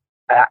thing.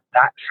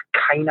 That's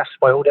kind of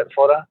spoiled it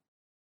for her,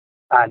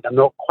 and I'm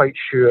not quite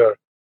sure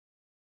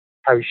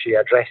how she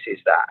addresses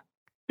that,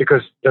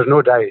 because there's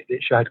no doubt that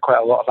she had quite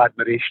a lot of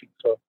admiration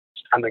for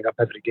standing up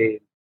every day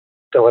and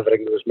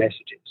delivering those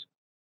messages.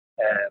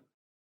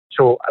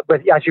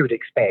 But as you would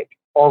expect,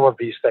 all of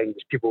these things,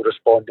 people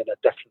respond in a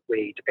different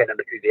way depending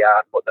on who they are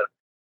and what their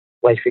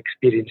life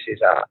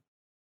experiences are.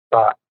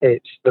 But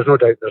there's no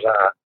doubt there's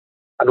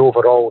an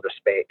overall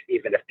respect,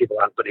 even if people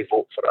aren't going to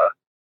vote for her,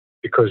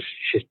 because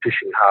she's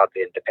pushing hard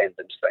the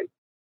independence thing.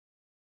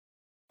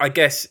 I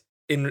guess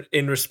in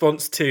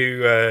response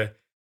to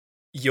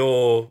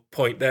your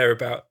point there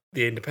about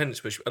the independence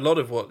push, a lot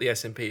of what the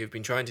SNP have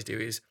been trying to do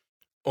is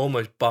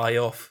almost buy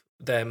off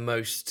their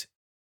most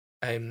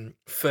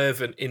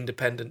fervent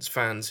independence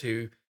fans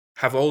who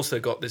have also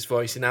got this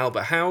voice in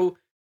Alba. How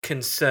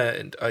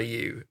concerned are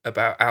you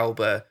about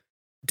Alba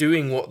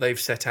doing what they've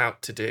set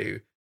out to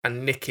do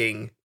and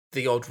nicking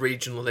the odd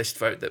regionalist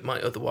vote that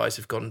might otherwise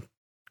have gone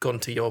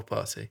to your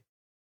party?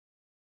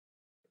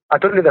 I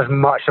don't think there's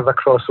much of a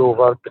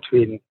crossover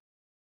between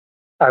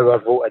our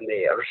vote and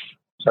theirs,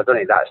 so I don't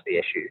think that's the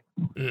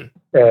issue.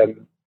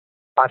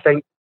 I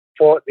think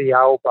what the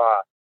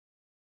Alba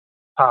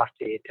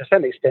party, to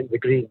some extent the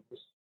Greens,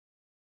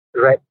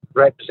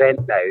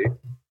 represent now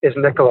is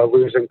Nicola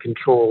losing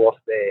control of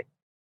the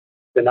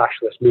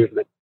nationalist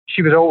movement.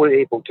 She was always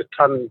able to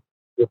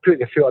put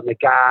the foot on the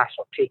gas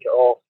or take it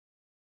off,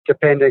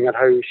 depending on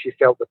how she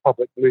felt the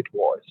public mood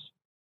was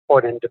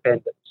on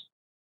independence.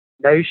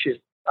 Now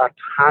her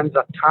hands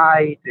are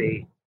tied.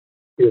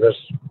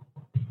 There's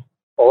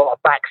a lot of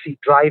backseat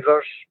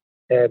drivers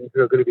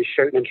who are going to be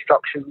shouting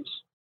instructions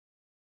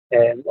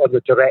on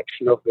the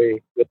direction of the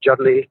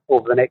journey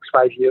over the next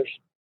 5 years.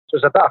 So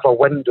it's a bit of a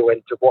window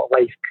into what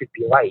life could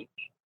be like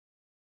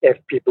if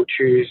people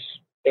choose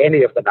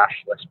any of the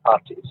nationalist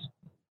parties.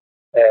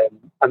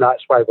 And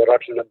that's why we're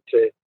urging them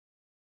to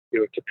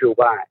pull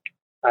back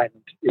and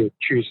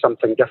choose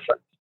something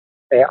different.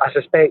 I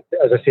suspect,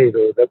 as I say,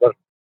 though, that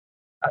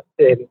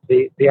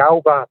the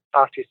Alba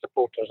party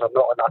supporters are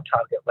not on our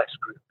target list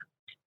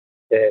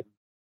group.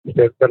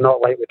 They're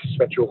not likely to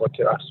switch over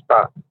to us,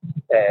 but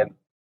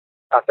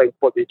I think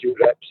what they do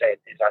represent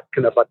is a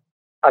kind of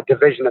a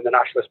division in the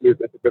nationalist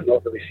movement that we've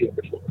not really seen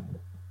before.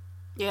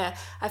 Yeah,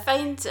 I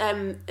find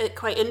it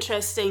quite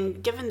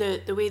interesting, given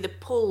the way the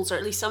polls, or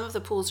at least some of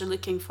the polls, are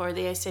looking for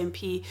the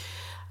SNP,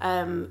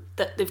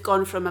 that they've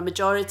gone from a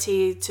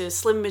majority to a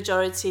slim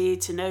majority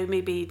to now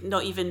maybe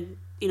not even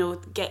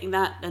getting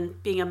that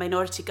and being a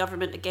minority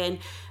government again,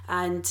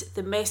 and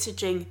their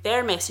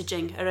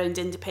messaging around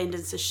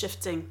independence is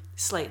shifting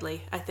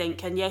slightly, I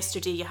think. And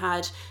yesterday you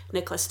had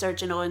Nicola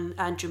Sturgeon on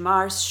Andrew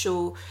Marr's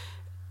show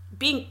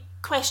being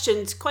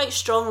questioned quite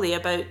strongly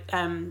about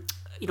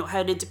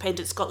how an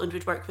independent Scotland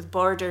would work with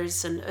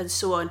borders and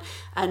so on.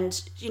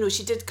 And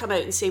she did come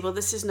out and say, well,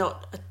 this is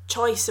not a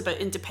choice about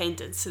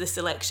independence, this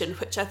election,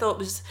 which I thought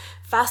was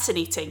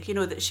fascinating,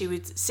 that she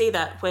would say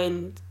that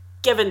when,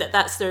 given that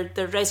that's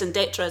their raison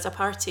d'etre as a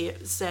party. It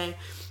was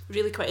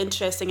really quite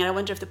interesting, and I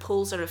wonder if the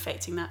polls are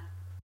affecting that.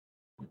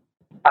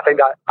 I think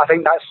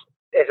that's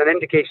an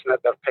indication that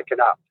they're picking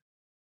up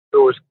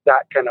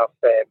that kind of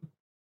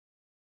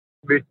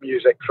mood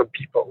music from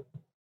people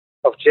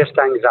of just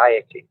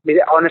anxiety. I mean,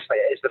 honestly,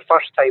 it's the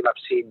first time I've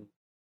seen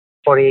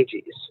for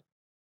ages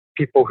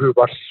people who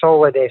were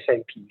solid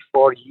SNP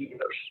for years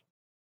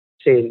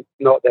saying,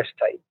 not this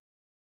time.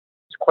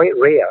 It's quite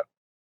rare.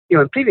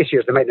 In previous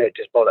years, they might not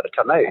just bother to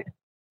come out,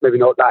 maybe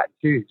not that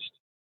enthused.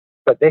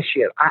 But this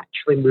year,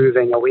 actually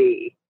moving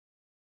away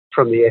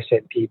from the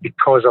SNP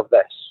because of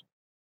this.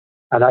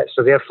 And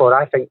so therefore,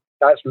 I think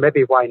that's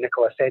maybe why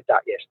Nicola said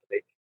that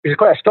yesterday. Which is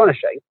quite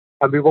astonishing,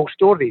 and we will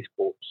store these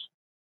quotes,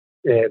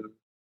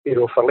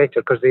 for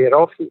later, because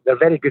they're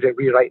very good at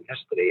rewriting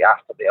history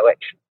after the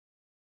election.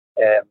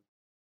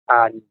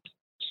 And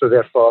so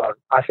therefore,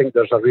 I think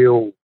there's a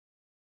real,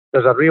 I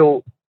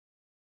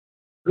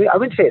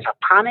wouldn't say it's a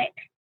panic,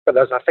 but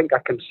there's, I think, a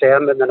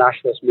concern in the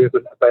nationalist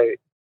movement about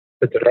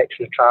the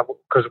direction of travel,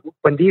 because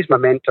when these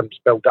momentums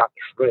build up,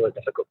 it's really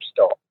difficult to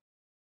stop.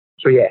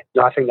 So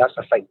I think that's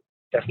a thing,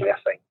 definitely a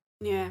thing.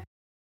 Yeah.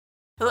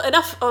 Well,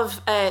 enough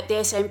of the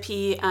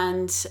SNP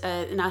and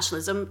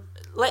nationalism.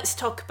 Let's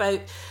talk about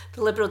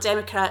the Liberal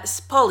Democrats'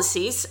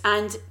 policies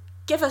and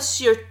give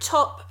us your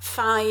top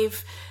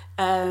 5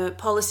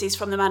 policies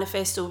from the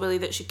manifesto, Willie,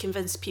 that should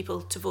convince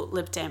people to vote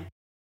Lib Dem.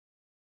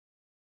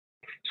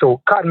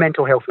 So cutting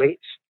mental health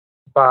rates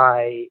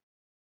by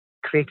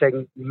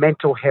creating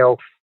mental health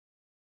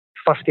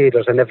first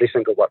aiders in every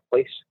single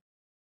workplace,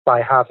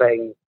 by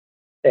having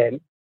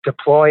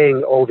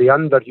deploying all the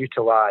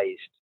underutilised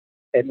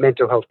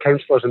mental health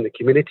counsellors in the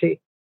community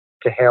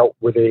to help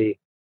with the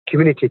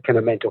community kind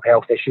of mental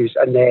health issues,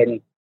 and then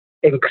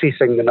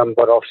increasing the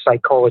number of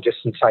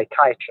psychologists and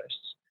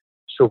psychiatrists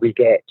so we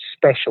get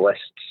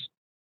specialists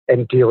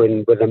in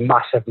dealing with a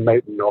massive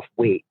mountain of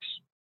weights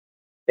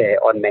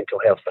on mental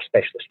health for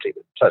specialist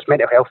treatment. So it's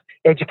mental health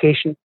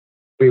education.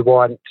 We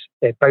want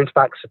bounce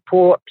back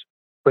support,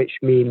 which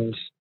means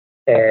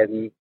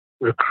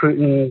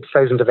recruiting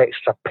thousands of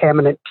extra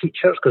permanent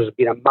teachers, because there's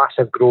been a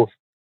massive growth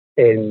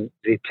in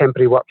the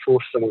temporary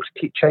workforce amongst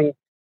teaching.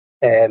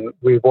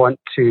 We want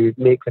to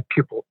make the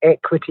pupil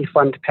equity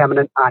fund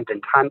permanent and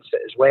enhance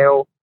it as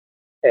well.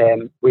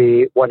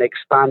 We want to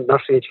expand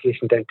nursery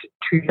education down to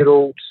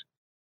 2-year-olds.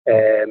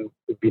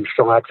 We've been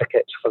strong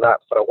advocates for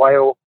that for a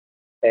while.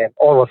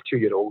 All of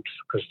 2-year-olds,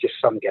 because just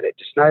some get it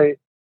just now.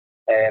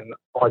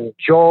 On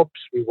jobs,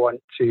 we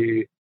want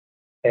to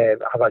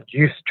have a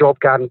youth job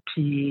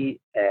guarantee,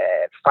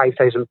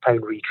 £5,000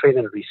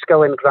 retraining,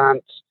 reskilling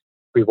grants.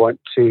 We want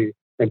to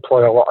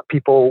employ a lot of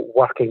people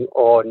working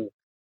on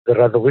the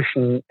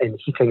revolution in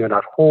heating in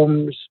our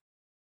homes,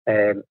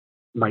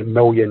 my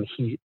million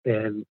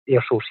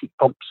air source heat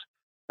pumps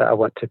that I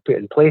want to put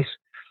in place,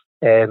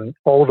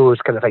 all those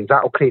kind of things.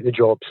 That'll create the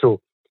jobs. So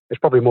there's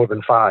probably more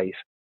than 5.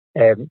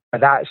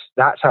 But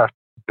that's our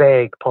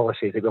big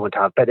policy that we want to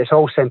have. But it's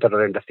all centred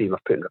around the theme of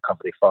putting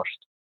recovery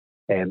first.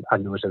 And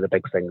those are the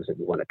big things that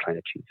we want to try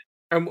and achieve.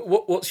 And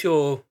what's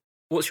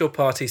your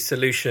party's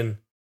solution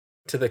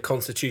to the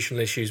constitutional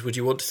issues? Would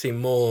you want to see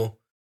more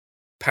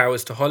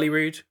powers to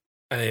Holyrood?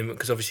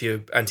 Because obviously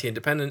you're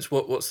anti-independence.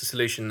 What's the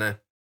solution there?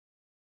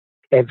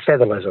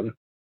 Federalism.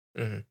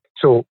 Mm-hmm.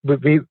 So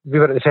we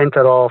were at the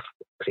centre of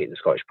creating the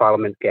Scottish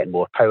Parliament, getting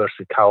more powers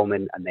through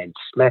Calman and then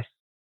Smith.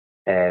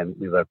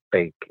 We were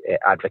big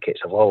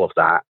advocates of all of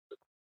that.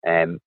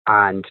 And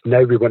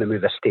now we want to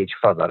move a stage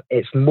further.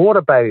 It's more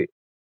about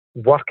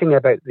working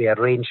about the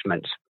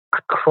arrangements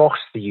across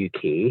the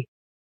UK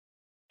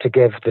to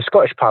give the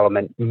Scottish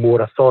Parliament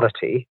more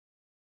authority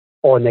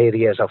on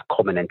areas of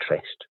common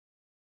interest.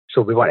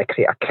 So we want to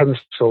create a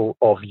council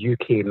of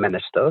UK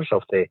ministers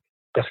of the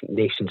different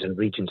nations and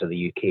regions of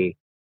the UK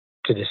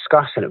to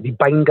discuss, and it'll be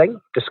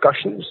binding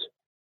discussions,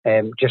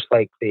 just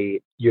like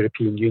the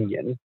European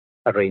Union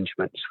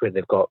arrangements where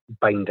they've got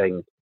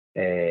binding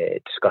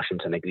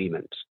discussions and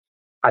agreements.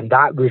 And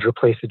that would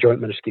replace the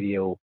joint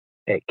ministerial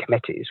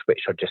committees,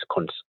 which are just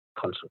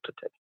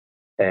consultative.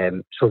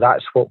 So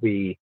that's what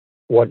we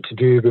want to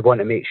do. We want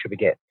to make sure we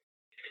get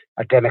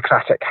a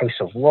democratic House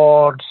of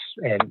Lords,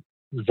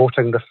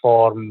 voting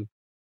reform.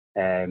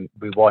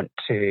 We want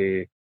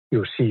to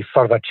see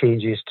further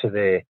changes to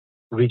the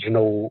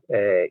regional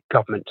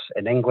governments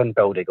in England,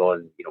 building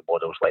on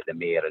models like the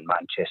Mayor in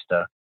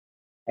Manchester.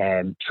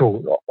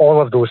 So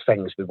all of those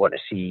things we want to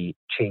see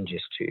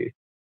changes to.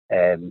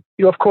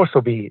 Of course,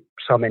 there'll be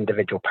some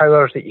individual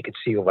powers that you could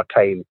see over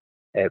time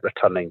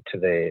returning to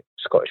the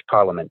Scottish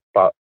Parliament,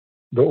 but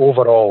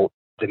overall,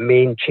 the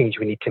main change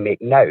we need to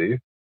make now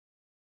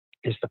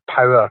is the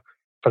power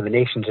for the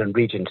nations and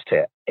regions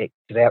to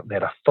exert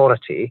their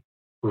authority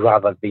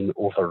rather than being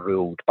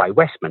overruled by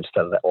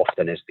Westminster, that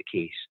often is the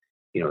case.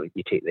 You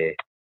take the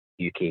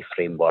UK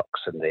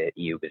frameworks and the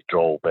EU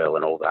withdrawal bill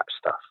and all that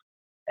stuff,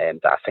 that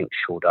I think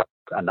showed up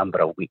a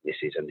number of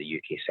weaknesses in the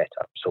UK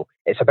setup. So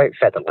it's about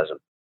federalism.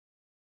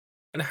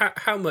 And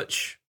how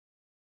much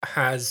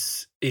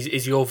is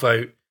your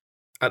vote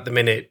at the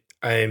minute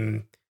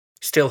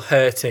still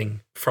hurting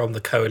from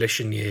the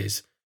coalition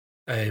years,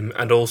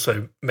 and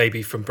also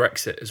maybe from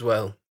Brexit as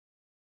well?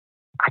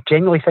 I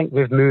genuinely think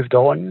we've moved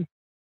on.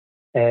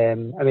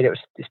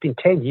 It's been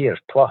 10 years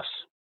plus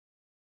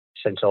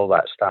since all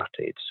that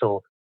started.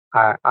 So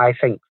I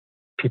think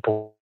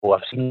people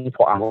have seen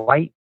what I'm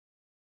like,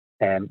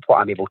 what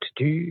I'm able to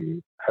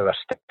do, how I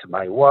stick to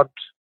my word,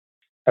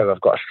 how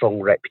I've got a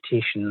strong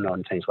reputation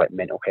on things like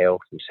mental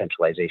health and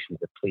centralisation of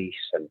the police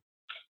and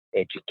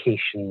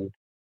education,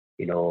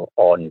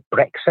 on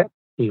Brexit,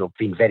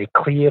 being very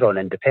clear on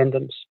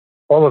independence,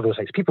 all of those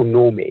things. People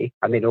know me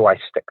and they know I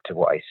stick to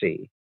what I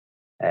say,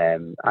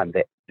 and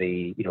that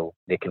they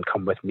can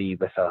come with me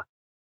with a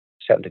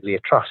certain degree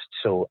of trust.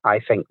 So I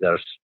think the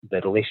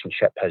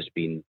relationship has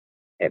been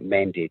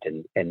mended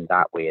in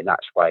that way, and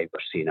that's why we're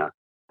seeing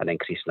an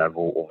increase in our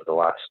vote over the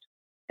last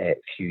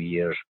few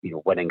years,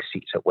 winning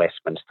seats at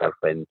Westminster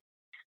when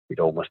we'd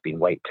almost been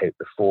wiped out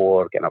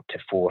before, getting up to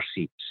 4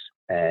 seats.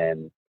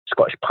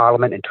 Scottish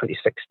Parliament in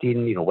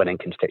 2016, winning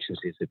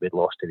constituencies that we'd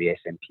lost to the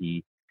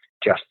SNP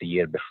just the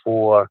year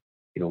before,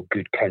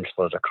 good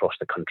councillors across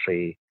the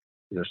country,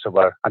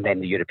 and then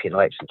the European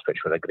elections, which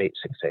were a great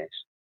success.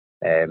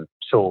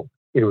 So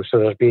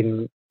there's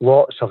been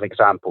lots of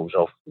examples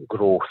of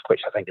growth,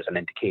 which I think is an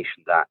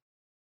indication that,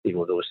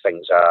 those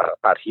things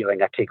are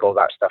healing. I take all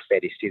that stuff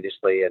very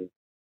seriously, and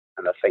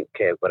I think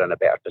we're in a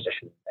better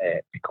position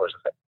because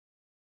of it.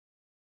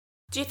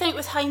 Do you think,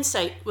 with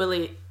hindsight,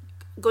 Willie,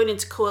 going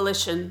into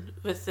coalition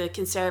with the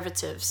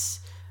Conservatives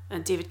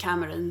and David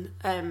Cameron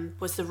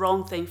was the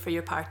wrong thing for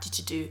your party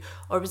to do?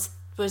 Or was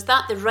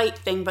that the right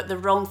thing, but the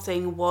wrong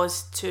thing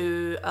was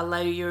to allow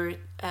your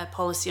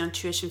policy on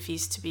tuition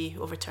fees to be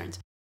overturned?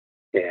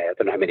 Yeah, I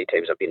don't know how many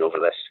times I've been over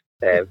this.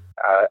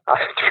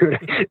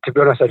 To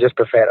be honest, I just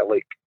prefer to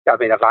look.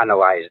 I've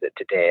analysed it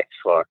to death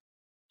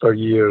for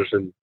years,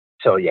 and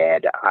so yeah.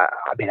 To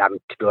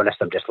be honest,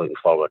 I'm just looking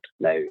forward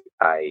now.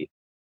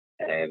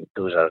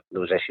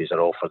 Those issues are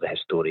all for the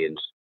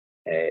historians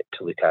to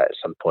look at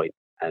some point.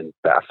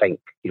 But I think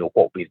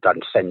what we've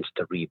done since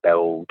to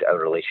rebuild our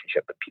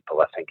relationship with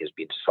people, I think, has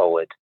been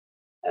solid,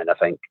 and I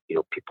think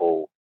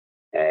people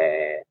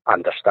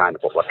understand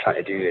what we're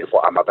trying to do and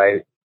what I'm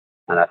about,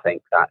 and I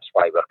think that's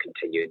why we're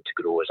continuing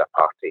to grow as a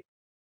party.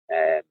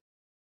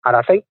 And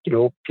I think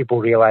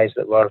people realise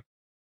that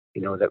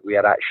we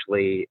are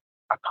actually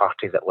a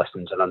party that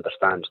listens and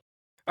understands.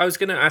 I was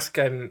going to ask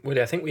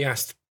Willie. I think we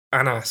asked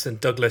Anas and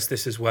Douglas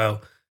this as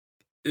well.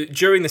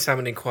 during the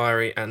Salmond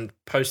inquiry and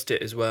post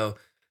it as well,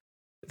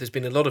 there's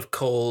been a lot of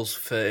calls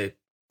for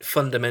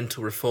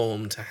fundamental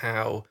reform to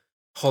how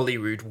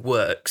Holyrood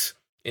works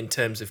in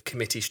terms of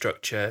committee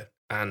structure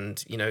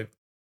and, you know,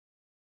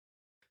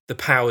 the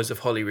powers of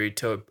Holyrood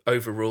to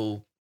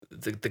overrule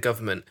the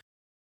government.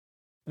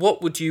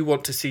 What would you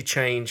want to see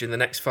change in the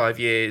next 5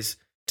 years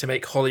to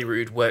make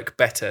Holyrood work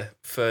better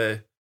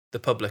for the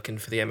public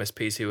and for the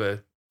MSPs who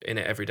are in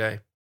it every day?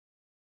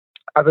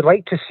 I would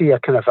like to see a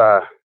kind of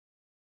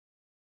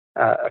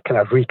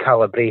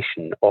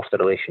recalibration of the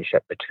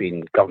relationship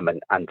between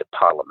government and the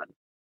Parliament.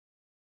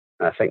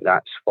 And I think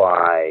that's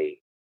why,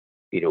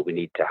 you know, we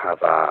need to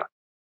have a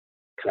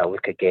kind of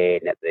look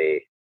again at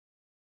the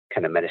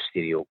kind of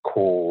ministerial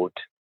code,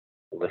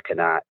 looking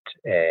at,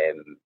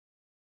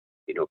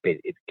 you know,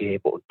 being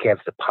able to give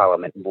the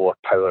Parliament more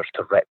powers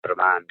to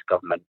reprimand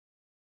government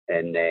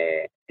in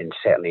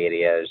certain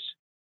areas,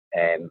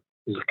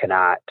 looking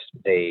at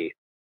the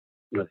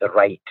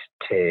right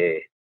to,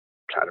 I'm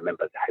trying to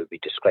remember how we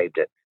described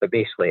it, but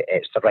basically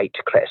it's the right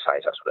to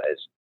criticise, that's what it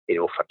is, you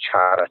know, for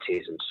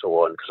charities and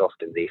so on, because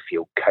often they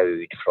feel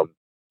cowed from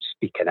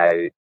speaking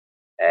out.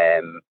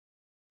 And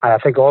I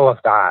think all of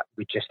that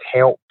would just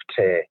help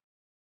to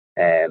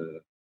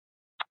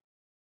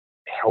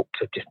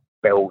just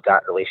build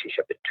that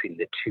relationship between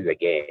the two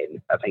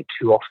again. I think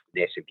too often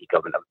the SNP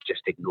government have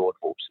just ignored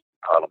votes in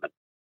Parliament,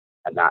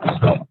 and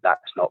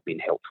that's not been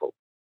helpful.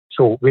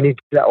 So we need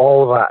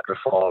all of that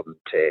reform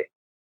to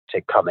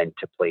come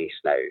into place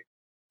now,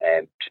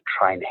 to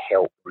try and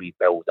help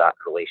rebuild that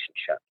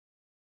relationship,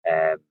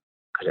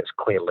 because it's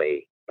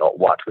clearly not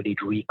what we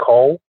need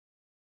recall.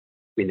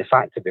 I mean, the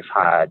fact that we've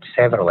had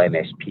several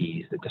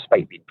MSPs that,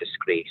 despite being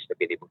disgraced, have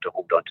been able to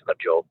hold on to their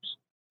jobs.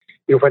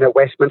 You know, when at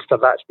Westminster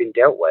that's been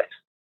dealt with,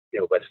 you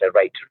know, with the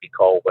right to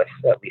recall, with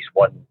at least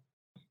one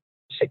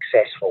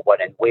successful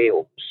one in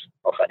Wales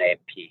of an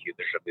MP who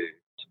was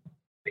removed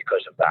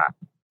because of that.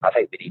 I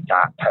think we need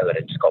that power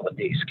in Scotland.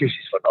 The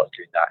excuses for not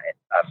doing that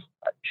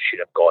should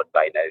have gone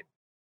by now.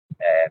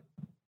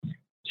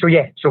 So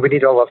we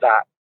need all of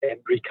that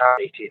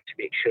recalibrated to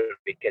make sure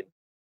we can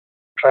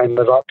try and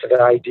live up to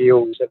the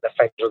ideals that the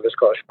figures of the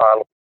Scottish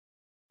Parliament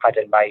had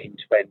in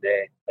mind when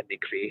they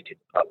created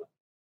the Parliament.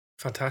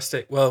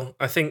 Fantastic. Well,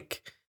 I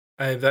think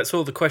that's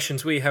all the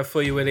questions we have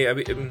for you, Willie. I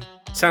mean, it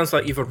sounds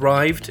like you've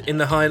arrived in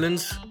the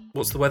Highlands.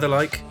 What's the weather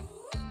like?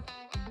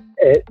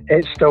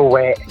 It's still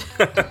wet.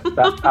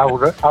 But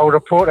I'll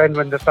report in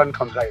when the sun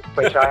comes out,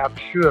 which I am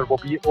sure will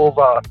be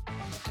over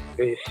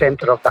the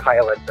centre of the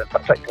Highlands, in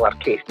particular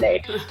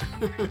Caithness.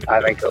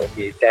 I think it'll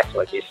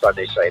definitely be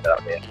sunny side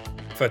up there.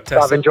 Fantastic.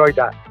 So I've enjoyed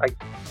that.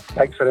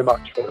 Thanks very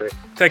much for it.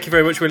 Thank you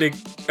very much, Willie.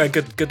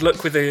 Good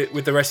luck with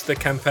the rest of the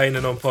campaign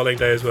and on polling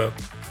day as well.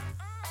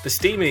 The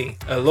Steamy,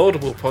 a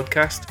laudable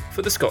podcast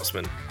for the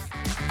Scotsman.